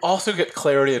 you also get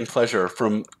clarity and pleasure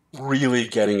from really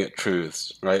getting at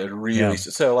truths, right?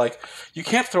 So, like, you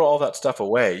can't throw all that stuff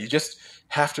away. You just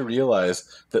have to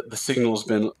realize that the signal's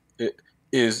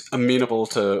is amenable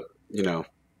to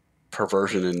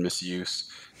perversion and misuse,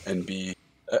 and be.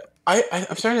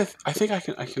 I'm starting to. I think I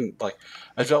can like.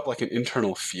 I developed like an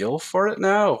internal feel for it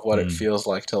now of what it feels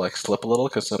like to like slip a little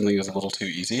because something is a little too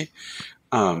easy.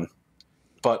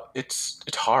 But it's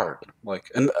hard.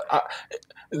 Like, and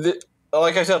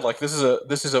like I said, like this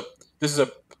is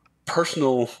a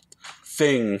personal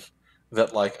thing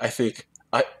that like I think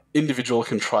an individual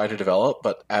can try to develop.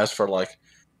 But as for like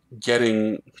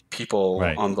getting people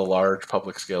on the large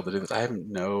public scale to do this, I have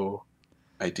no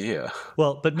idea.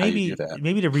 Well, but maybe to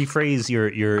rephrase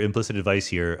your implicit advice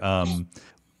here,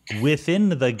 within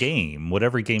the game,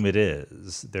 whatever game it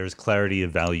is, there's clarity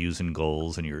of values and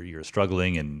goals, and you're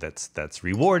struggling, and that's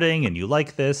rewarding, and you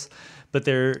like this, but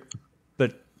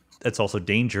it's also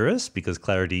dangerous because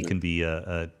clarity can be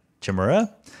a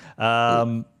chimera.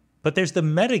 But there's the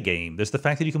meta game. There's the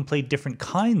fact that you can play different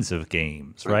kinds of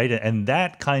games, right? And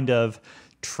that kind of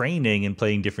training and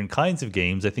playing different kinds of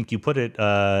games, I think you put it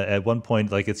at one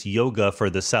point like it's yoga for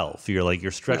the self.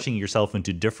 You're stretching yourself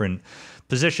into different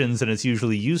positions than it's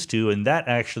usually used to, and that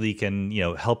actually can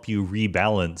help you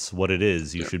rebalance what it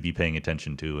is you should be paying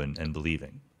attention to and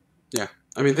believing. Yeah,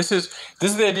 I mean this is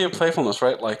the idea of playfulness,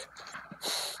 right? Like,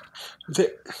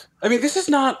 this is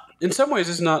not, in some ways,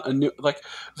 is not a new, like,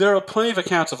 there are plenty of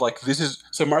accounts of like this is,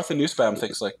 so Martha Nussbaum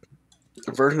thinks like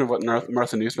a version of what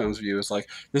Martha Nussbaum's view is like,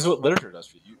 this is what literature does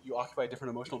for you. You occupy a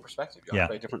different emotional perspective. You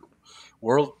occupy different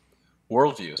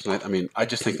worldviews. And I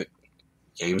just think that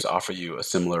games offer you a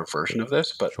similar version of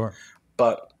this. But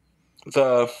but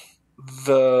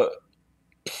the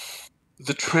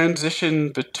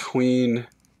transition between,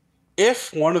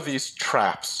 if one of these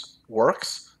traps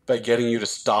works by getting you to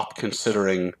stop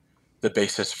considering the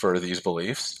basis for these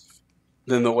beliefs,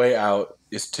 then the way out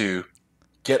is to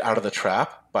get out of the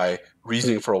trap by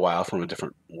reasoning for a while from a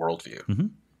different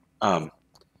worldview. And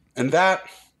that,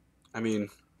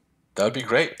 that would be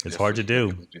great. It's hard to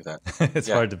do. That. It's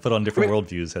hard to put on different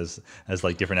worldviews as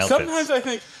like different outfits. Sometimes I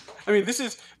think, this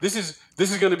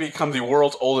is going to become the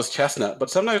world's oldest chestnut. But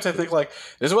sometimes I think like,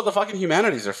 this is what the fucking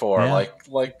humanities are for. Yeah.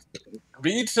 Like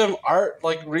read some art,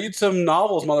 like read some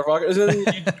novels, motherfuckers.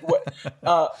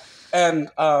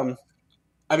 And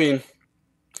then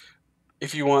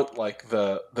if you want like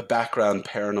the background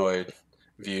paranoid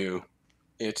view,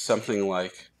 it's something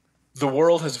like the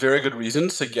world has very good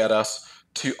reasons to get us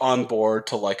to on board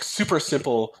to like super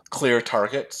simple, clear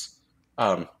targets.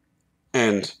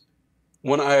 And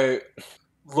when I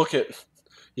look at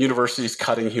universities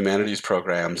cutting humanities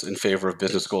programs in favor of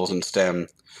business schools and STEM,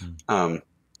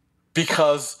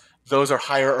 because those are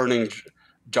higher earning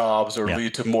jobs or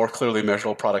lead to more clearly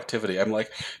measurable productivity, I'm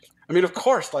like, of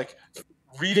course, like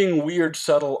reading weird,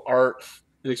 subtle art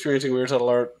and experiencing weird, subtle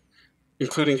art,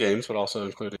 including games, but also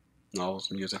including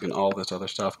novels, music, and all this other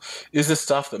stuff, is the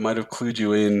stuff that might have clued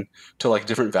you in to like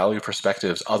different value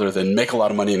perspectives other than make a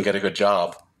lot of money and get a good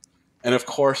job. And of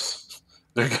course,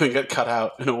 they're going to get cut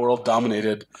out in a world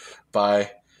dominated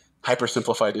by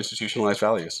hyper-simplified institutionalized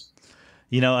values.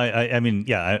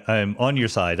 I'm on your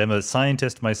side. I'm a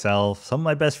scientist myself. Some of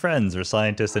my best friends are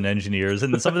scientists and engineers,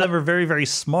 and some of them are very, very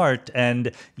smart,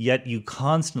 and yet you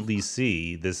constantly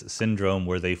see this syndrome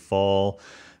where they fall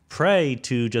prey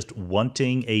to just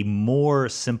wanting a more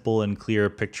simple and clear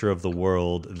picture of the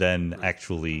world than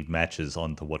actually matches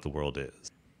onto what the world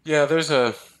is. Yeah, there's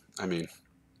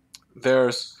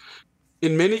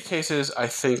in many cases, I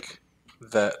think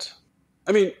that,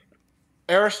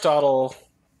 Aristotle,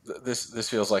 this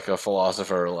feels like a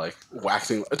philosopher like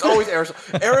waxing. It's always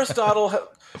Aristotle. Aristotle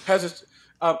has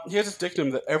this dictum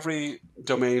that every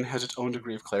domain has its own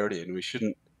degree of clarity, and we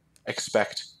shouldn't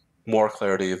expect more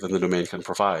clarity than the domain can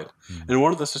provide. And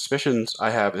one of the suspicions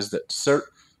I have is that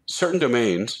certain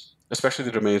domains, especially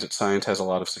the domains that science has a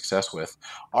lot of success with,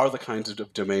 are the kinds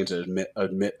of domains that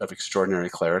admit of extraordinary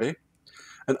clarity.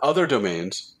 And other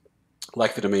domains,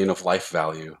 like the domain of life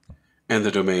value and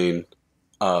the domain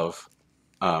of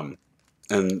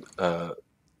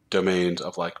domains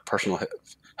of like personal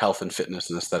health and fitness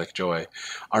and aesthetic joy,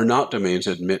 are not domains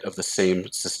that admit of the same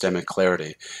systemic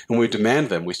clarity. And when we demand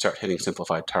them, we start hitting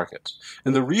simplified targets.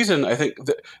 And the reason, I think,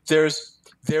 that there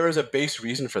is a base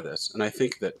reason for this, and I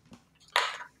think that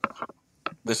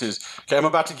this is okay. I'm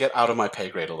about to get out of my pay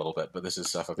grade a little bit, but this is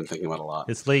stuff I've been thinking about a lot.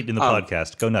 It's late in the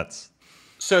podcast. Go nuts.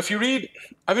 So if you read,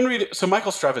 I've been reading. So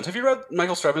Michael Strevens, have you read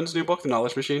Michael Strevens' new book, The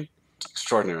Knowledge Machine? It's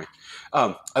extraordinary.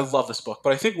 I love this book,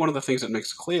 but I think one of the things that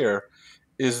makes clear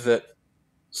is that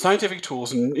scientific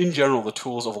tools, and in general, the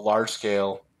tools of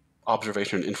large-scale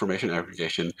observation and information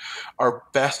aggregation, are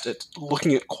best at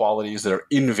looking at qualities that are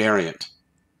invariant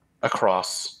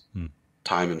across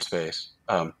time and space.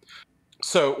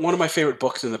 So one of my favorite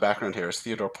books in the background here is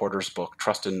Theodore Porter's book,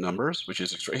 Trust in Numbers, which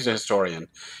is, he's a historian.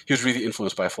 He was really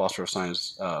influenced by a philosopher of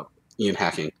science, Ian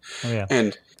Hacking. Oh, yeah.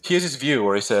 And he has this view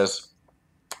where he says,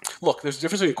 look, there's a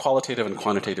difference between qualitative and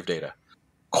quantitative data.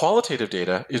 Qualitative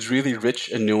data is really rich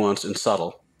and nuanced and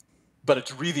subtle, but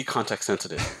it's really context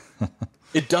sensitive.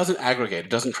 It doesn't aggregate.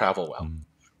 It doesn't travel well.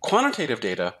 Quantitative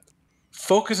data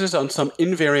focuses on some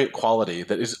invariant quality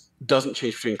that doesn't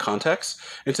change between contexts,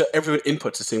 and so everyone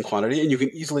inputs the same quantity, and you can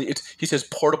easily, he says,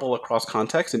 portable across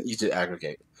context and easy to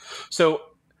aggregate. So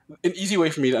an easy way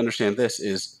for me to understand this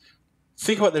is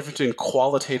think about the difference between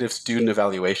qualitative student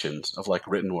evaluations of like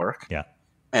written work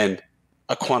and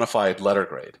a quantified letter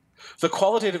grade. The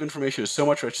qualitative information is so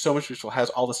much rich, so much useful, has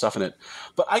all the stuff in it,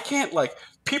 but I can't, like,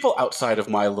 people outside of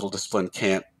my little discipline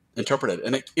can't interpret it,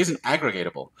 and it isn't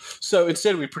aggregatable. So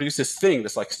instead we produce this thing,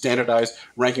 this like standardized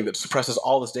ranking that suppresses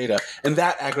all this data, and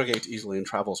that aggregates easily and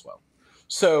travels well.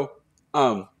 So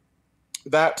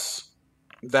that's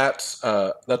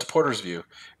Porter's view,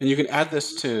 and you can add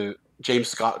this to James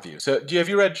Scott's view. So have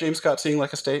you read James Scott, Seeing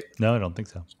Like a State? No, I don't think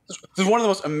so. This is one of the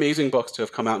most amazing books to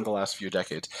have come out in the last few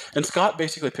decades. And Scott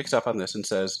basically picks up on this and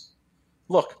says,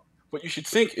 look, what you should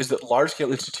think is that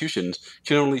large-scale institutions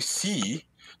can only see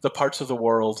the parts of the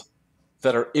world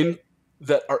that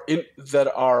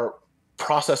are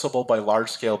processable by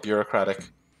large-scale bureaucratic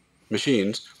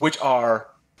machines, which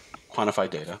are quantified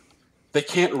data. They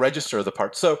can't register the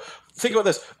parts. So think about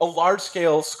this. A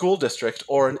large-scale school district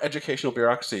or an educational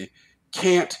bureaucracy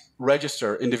can't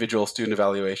register individual student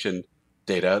evaluation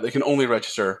data. They can only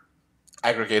register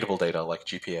aggregatable data like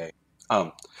GPA.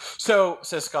 So,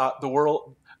 says Scott,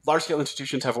 large-scale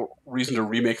institutions have a reason to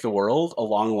remake the world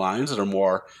along lines that are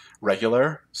more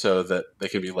regular so that they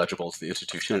can be legible to the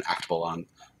institution and actable on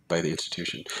by the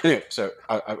institution. Anyway, so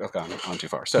I've gone on too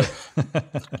far. So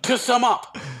to sum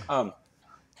up,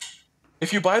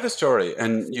 if you buy the story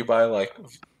and you buy, like,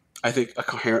 I think the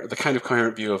kind of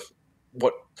coherent view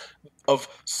of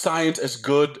science as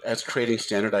good as creating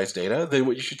standardized data, then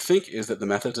what you should think is that the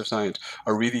methods of science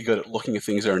are really good at looking at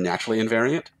things that are naturally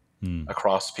invariant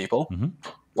across people.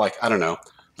 Like, I don't know,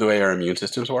 the way our immune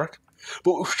systems work.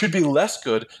 But should be less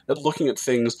good at looking at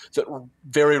things that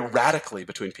vary radically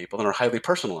between people and are highly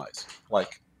personalized.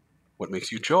 Like, what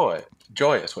makes you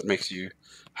joyous, what makes you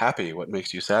happy, what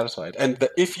makes you satisfied. And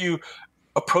that if you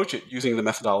approach it using the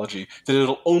methodology, then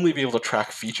it'll only be able to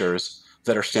track features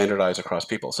that are standardized across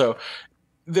people. So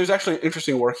there's actually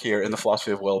interesting work here in the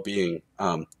philosophy of well-being.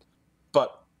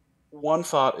 But one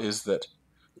thought is that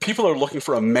people are looking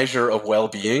for a measure of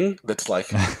well-being that's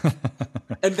like,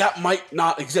 and that might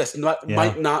not exist.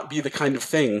 Might not be the kind of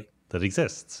thing that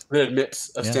exists that admits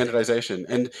of standardization.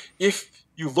 And if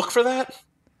you look for that,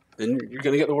 then you're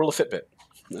going to get the world of Fitbit.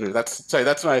 And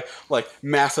that's my like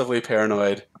massively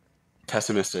paranoid,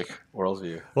 pessimistic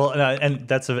worldview. Well, and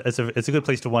it's a good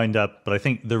place to wind up. But I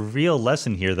think the real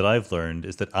lesson here that I've learned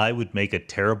is that I would make a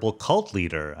terrible cult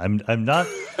leader. I'm not.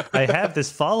 I have this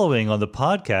following on the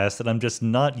podcast, and I'm just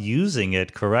not using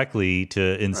it correctly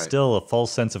to instill a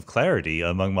false sense of clarity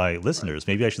among my listeners.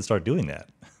 Maybe I should start doing that.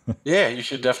 Yeah, you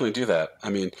should definitely do that. I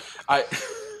mean, I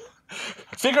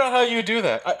figure out how you do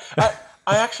that.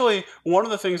 I actually, one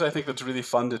of the things I think that's really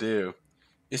fun to do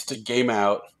is to game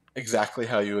out exactly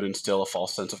how you would instill a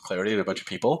false sense of clarity in a bunch of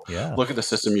people. Yeah. Look at the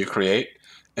system you create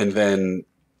and then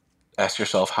ask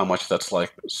yourself how much that's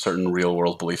like certain real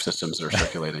world belief systems that are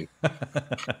circulating.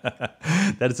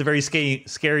 That is a very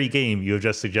scary game you have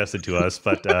just suggested to us,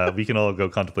 but we can all go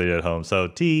contemplate it at home. So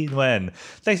Thi Nguyen,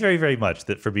 thanks very, very much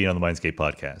for being on the Mindscape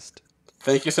podcast.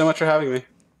 Thank you so much for having me.